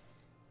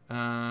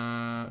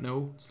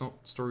 No, it's not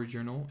story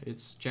journal.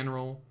 It's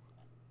general.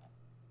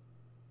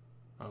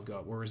 Oh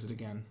god, where is it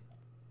again?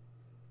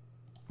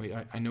 Wait,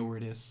 I know where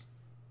it is.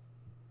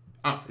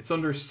 Ah, it's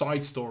under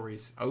side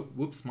stories. Oh,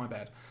 whoops, my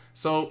bad.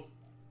 So,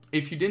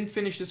 if you didn't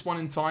finish this one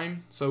in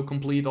time, so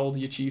complete all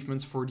the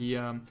achievements for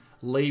the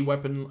ley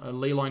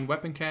line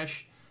weapon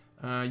cache,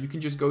 you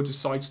can just go to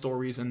side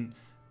stories and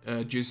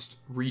just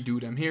redo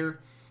them here.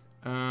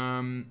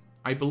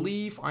 I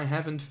believe I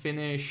haven't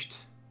finished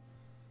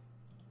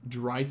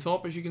Dry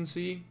Top, as you can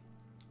see.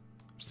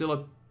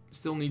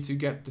 Still need to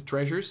get the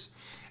treasures.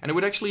 And I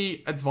would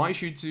actually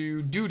advise you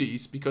to do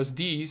these, because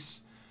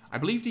these, I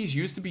believe these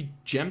used to be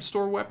gem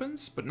store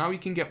weapons, but now you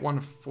can get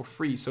one for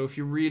free. So if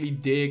you really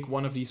dig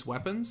one of these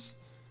weapons,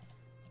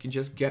 you can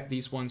just get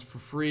these ones for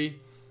free.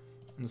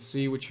 Let's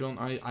see which one.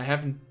 I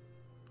haven't,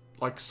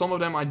 like some of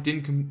them I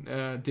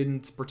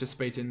didn't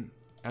participate in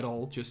at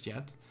all just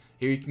yet.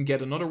 Here you can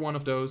get another one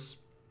of those.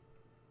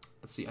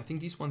 Let's see, I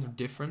think these ones are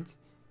different.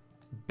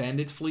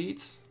 Bandit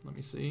Fleet, let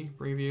me see,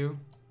 preview.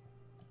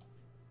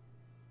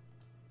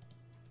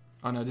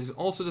 Oh no, this is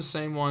also the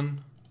same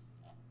one.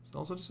 Is it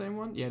also the same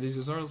one? Yeah, these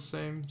are the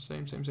same.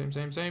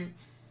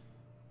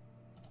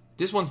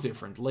 This one's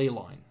different, ley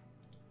line.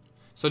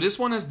 So this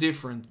one is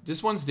different.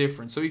 This one's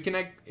different. So you can,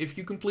 if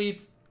you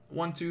complete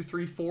 1, 2,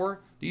 3,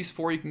 4, these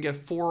 4, you can get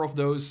 4 of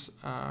those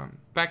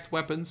packed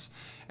weapons.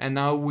 And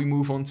now we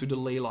move on to the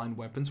ley line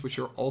weapons, which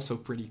are also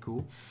pretty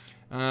cool.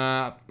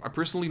 I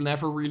personally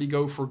never really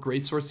go for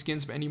Greatsword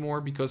skins anymore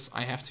because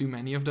I have too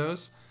many of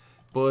those.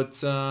 But,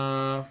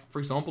 for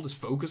example, this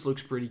focus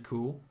looks pretty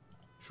cool,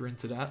 if you're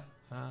into that.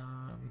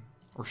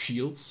 Or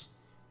shields.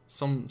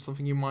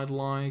 Something you might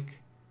like.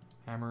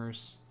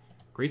 Hammers.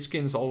 Great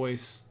skins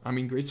always,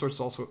 Greatsword's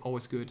also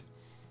always good.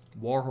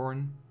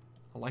 Warhorn.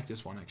 I like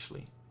this one,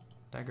 actually.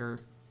 Dagger.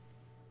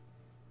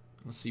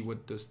 Let's see,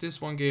 what does this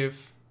one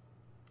give?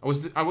 I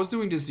was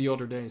doing this the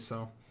other day,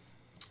 so...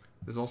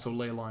 There's also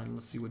ley line.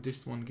 Let's see what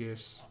this one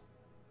gives.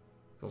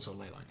 It's also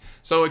ley line.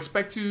 So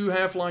expect to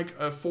have like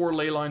 4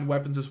 ley line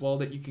weapons as well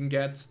that you can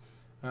get.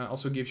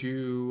 Also gives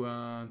you...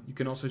 you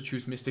can also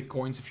choose mystic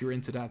coins if you're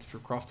into that, if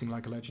you're crafting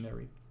like a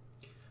legendary.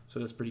 So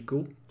that's pretty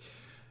cool.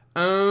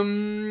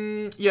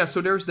 Yeah, so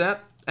there's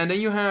that. And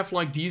then you have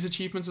like these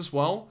achievements as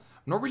well.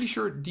 I'm not really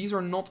sure. These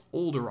are not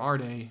older, are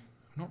they?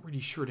 I'm not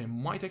really sure. They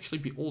might actually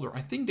be older.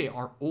 I think they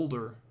are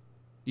older.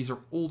 These are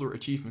older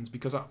achievements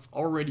because I've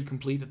already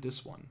completed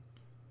this one.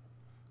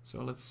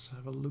 So let's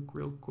have a look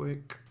real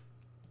quick.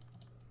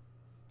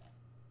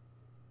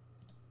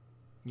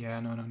 Yeah,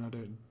 no.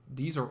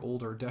 These are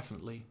older,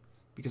 definitely.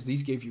 Because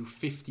these gave you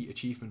 50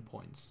 achievement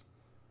points.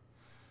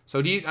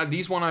 So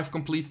these one I've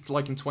completed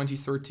like in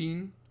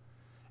 2013.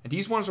 And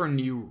these ones are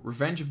new.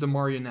 Revenge of the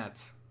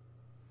Marionette.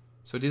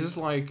 So this is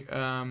like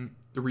the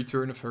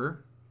return of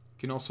her. You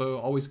can also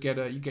always get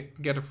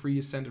a free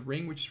Ascended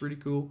Ring, which is really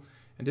cool.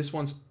 And this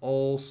one's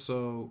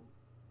also...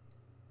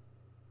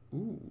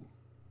 Ooh.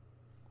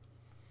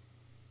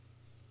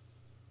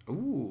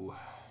 Ooh.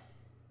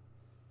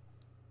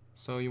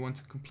 So you want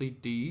to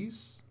complete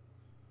these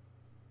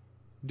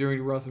during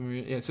the Wrath of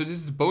Marionette. Yeah, so this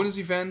is the bonus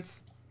event.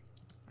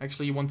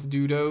 Actually, you want to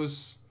do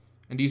those.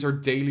 And these are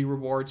daily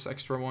rewards,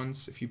 extra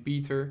ones, if you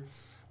beat her.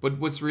 But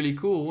what's really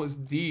cool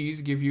is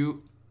these give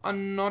you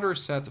another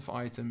set of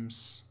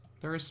items.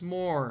 There's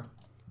more.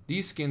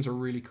 These skins are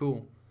really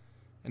cool.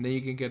 And then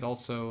you can get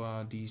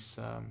also these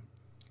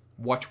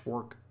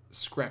watchwork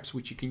scraps,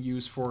 which you can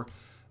use for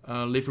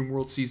Living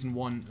World Season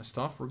 1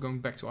 stuff. We're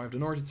going back to Eye of the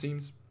North, it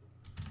seems.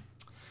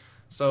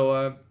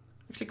 So,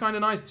 actually kind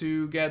of nice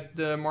to get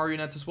the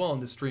Marionette as well in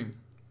this stream.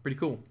 Pretty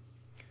cool.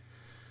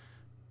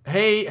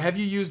 Hey, have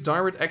you used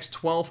DirectX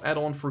 12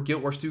 add-on for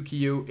Guild Wars 2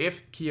 Kyo?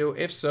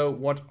 If so,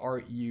 what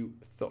are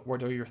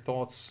your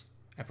thoughts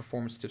and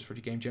performance tips for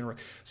the game generally?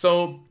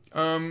 So,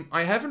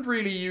 I haven't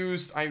really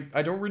used...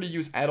 I don't really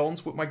use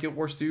add-ons with my Guild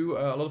Wars 2.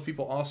 A lot of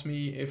people ask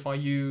me if I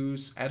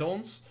use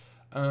add-ons,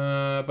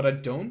 but I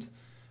don't.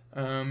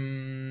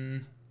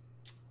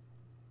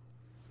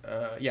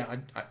 Yeah,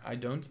 I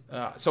don't.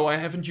 So I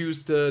haven't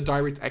used the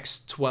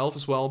DirectX 12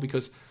 as well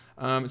because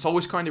it's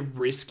always kind of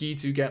risky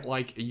to get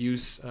like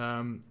use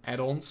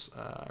add-ons.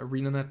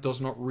 ArenaNet does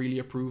not really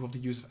approve of the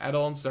use of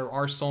add-ons. There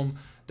are some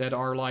that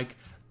are like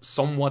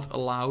somewhat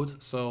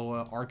allowed.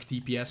 So Arc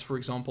DPS, for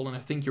example, and I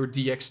think your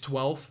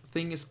DX12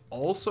 thing is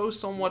also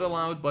somewhat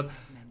allowed, but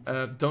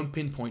don't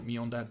pinpoint me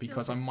on that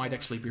because I might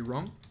actually be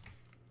wrong.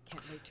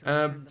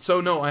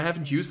 So no, I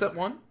haven't used that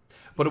one.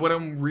 But what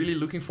I'm really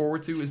looking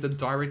forward to is the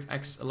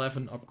DirectX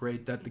 11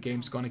 upgrade that the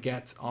game's gonna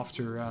get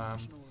after,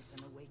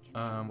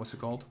 what's it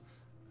called?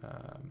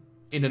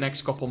 in the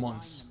next couple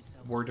months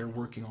where they're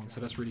working on, so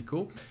that's really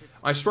cool.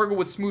 I struggle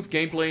with smooth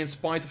gameplay in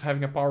spite of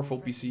having a powerful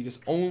PC. This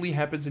only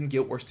happens in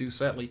Guild Wars 2,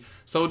 sadly.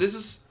 So this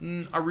is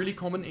a really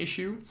common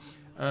issue.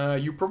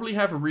 You probably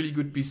have a really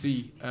good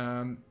PC.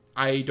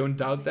 I don't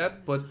doubt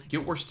that, but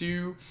Guild Wars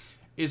 2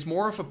 is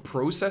more of a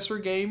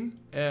processor game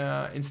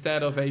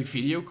instead of a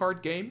video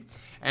card game.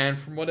 And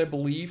from what I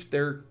believe,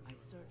 they're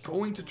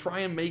going to try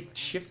and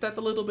shift that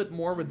a little bit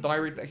more with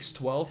DirectX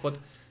 12, but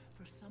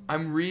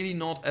I'm really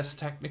not as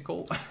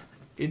technical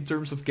in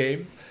terms of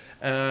game.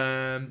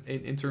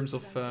 In terms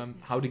of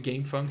how the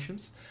game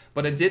functions,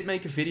 but I did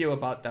make a video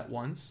about that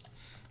once,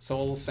 so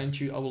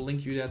I will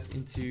link you that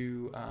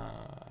into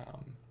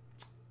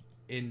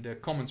in the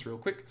comments real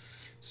quick.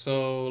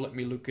 So let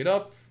me look it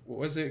up. What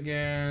was it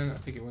again? I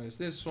think it was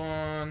this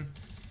one.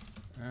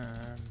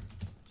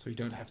 So you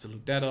don't have to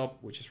look that up,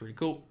 which is really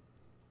cool.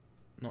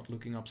 Not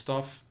looking up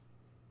stuff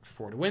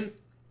for the win.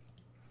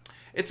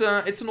 It's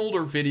an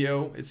older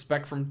video. It's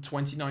back from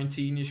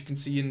 2019, as you can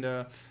see in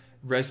the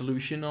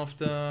resolution of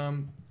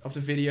the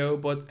video,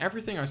 but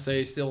everything I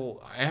say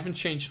still, I haven't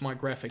changed my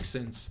graphics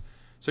since.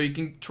 So you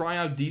can try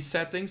out these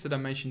settings that I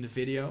mentioned in the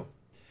video.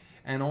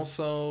 And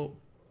also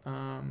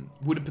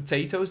Wooden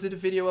Potatoes did a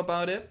video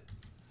about it.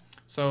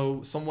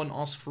 So someone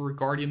asked for a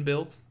Guardian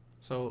build,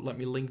 so let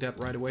me link that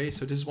right away.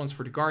 So this one's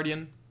for the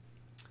Guardian.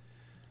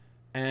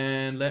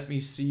 And let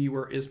me see,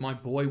 where is my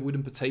boy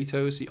Wooden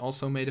Potatoes? He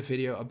also made a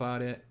video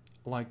about it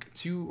like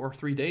 2 or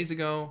 3 days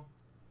ago.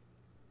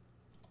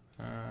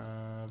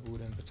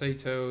 Wooden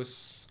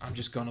Potatoes. I'm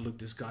just gonna look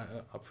this guy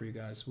up for you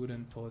guys.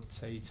 Wooden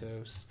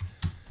Potatoes.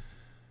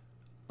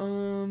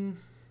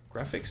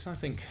 Graphics, I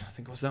think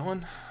was that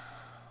one.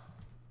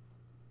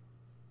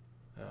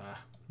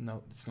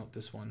 No, it's not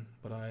this one,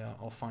 but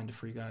I'll find it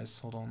for you guys.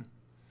 Hold on.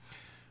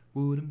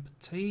 Wooden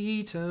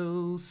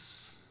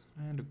Potatoes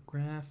and the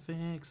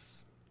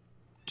graphics.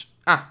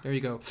 Ah, there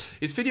you go.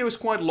 His video is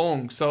quite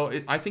long, so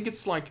I think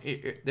it's like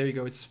there you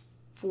go. It's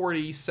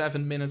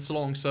 47 minutes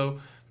long, so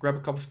grab a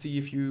cup of tea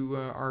if you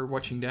are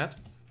watching that.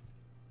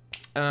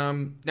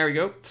 There you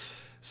go.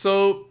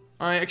 So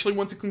I actually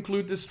want to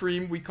conclude this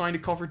stream. We kind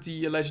of covered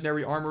the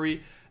Legendary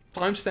Armory.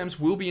 Timestamps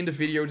will be in the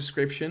video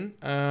description.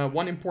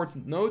 One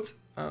important note.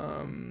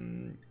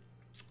 I'm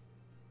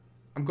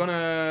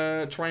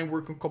gonna try and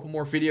work on a couple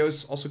more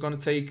videos. Also gonna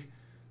take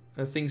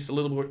things a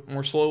little bit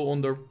more slow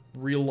on the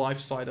real life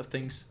side of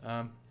things.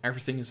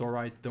 Everything is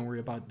alright. Don't worry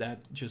about that.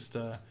 Just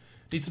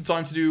need some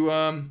time to do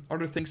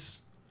other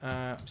things.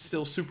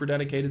 Still super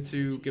dedicated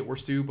to Guild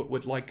Wars 2, but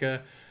with like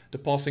the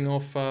passing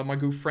of my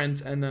good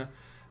friend and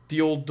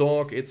the old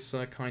dog, it's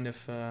kind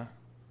of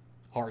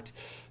hard.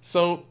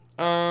 So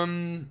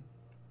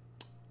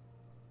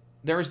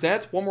there's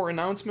that. One more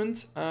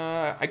announcement.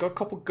 I got a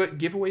couple good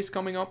giveaways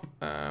coming up.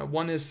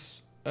 One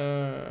is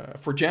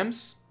for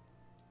gems.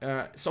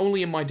 It's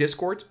only in my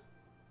Discord,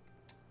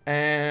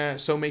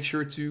 so make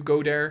sure to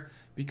go there,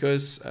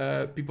 because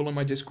people in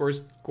my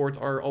Discord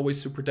are always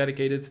super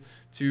dedicated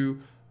to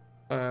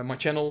my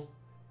channel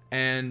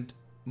and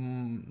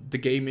the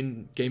game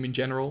in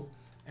general.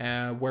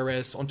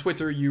 Whereas on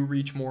Twitter you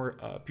reach more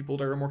people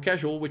that are more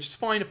casual, which is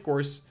fine, of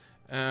course.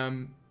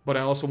 But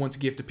I also want to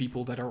give the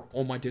people that are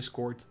on my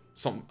Discord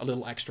a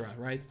little extra,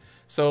 right?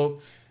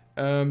 So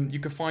you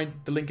can find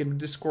the link in the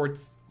Discord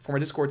for my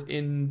Discord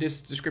in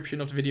this description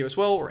of the video as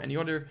well, or any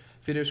other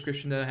video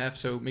description that I have,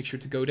 so make sure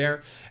to go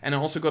there. And I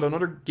also got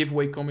another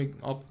giveaway coming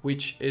up,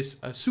 which is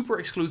super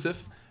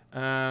exclusive,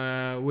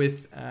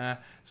 with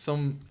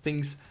some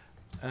things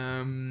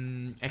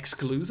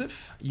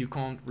exclusive. You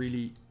can't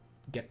really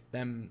get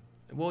them,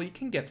 well, you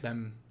can get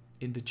them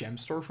in the gem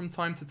store from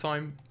time to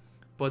time,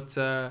 but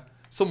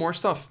some more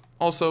stuff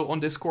also on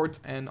Discord,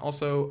 and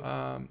also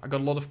I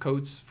got a lot of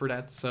codes for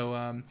that,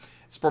 so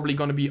it's probably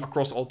going to be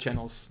across all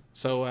channels.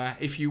 So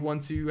if you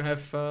want to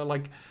have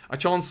like a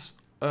chance,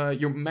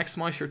 you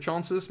maximize your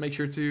chances, make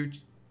sure to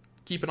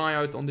keep an eye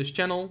out on this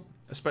channel,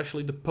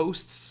 especially the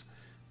posts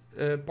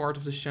part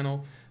of this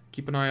channel.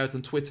 Keep an eye out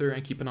on Twitter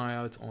and keep an eye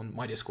out on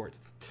my Discord.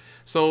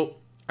 So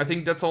I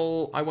think that's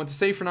all I want to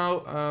say for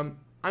now.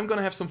 I'm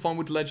gonna have some fun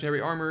with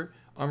Legendary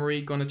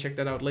Armory. Gonna check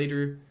that out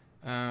later.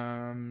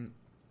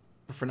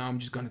 But for now, I'm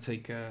just gonna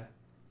take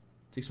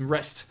some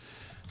rest.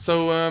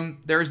 So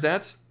there's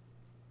that.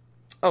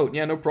 Oh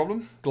yeah, no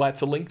problem. Glad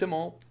to link them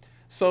all.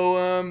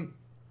 So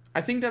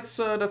I think that's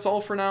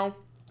all for now.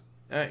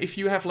 If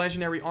you have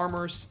legendary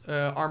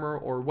armor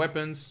or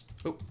weapons,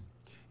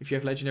 if you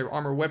have legendary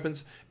armor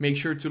weapons, make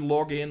sure to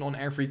log in on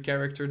every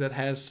character that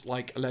has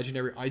like a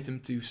legendary item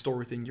to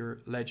store it in your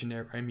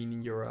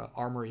in your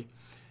armory,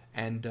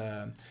 and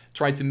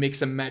try to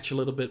mix and match a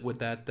little bit with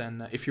that.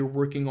 Then if you're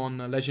working on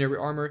legendary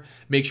armor,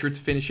 make sure to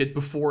finish it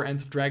before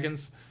End of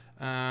Dragons,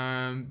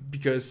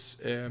 because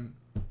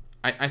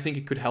I think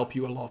it could help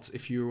you a lot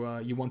if you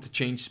want to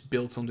change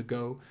builds on the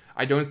go.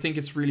 I don't think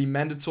it's really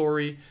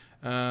mandatory.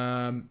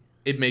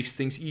 It makes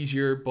things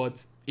easier,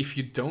 but if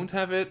you don't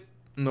have it,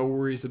 no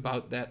worries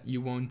about that.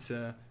 You won't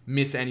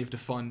miss any of the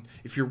fun.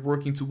 If you're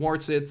working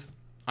towards it,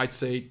 I'd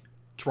say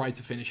try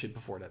to finish it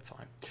before that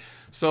time.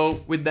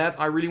 So with that,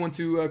 I really want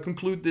to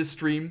conclude this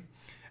stream.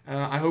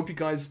 I hope you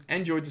guys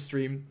enjoyed the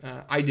stream.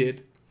 I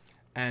did.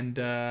 And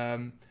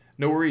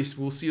no worries.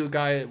 We'll see you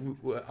guys.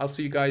 I'll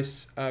see you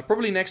guys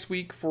probably next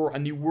week for a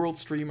new world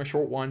stream, a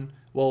short one.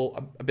 Well,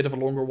 a bit of a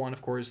longer one,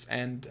 of course.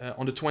 And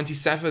on the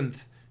 27th,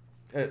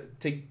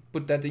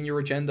 put that in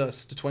your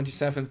agendas. The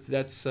 27th,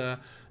 that's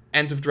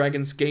End of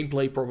Dragons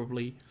gameplay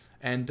probably.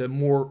 And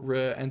more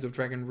End of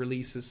Dragon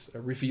releases,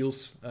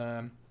 reveals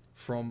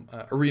from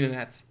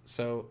ArenaNet.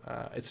 So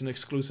it's an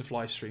exclusive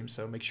live stream.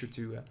 So make sure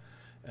to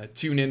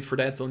tune in for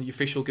that on the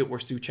official Guild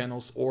Wars 2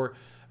 channels. Or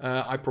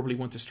I probably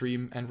want to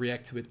stream and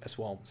react to it as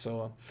well.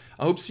 So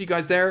I hope to see you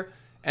guys there.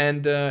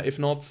 And if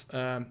not,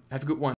 have a good one.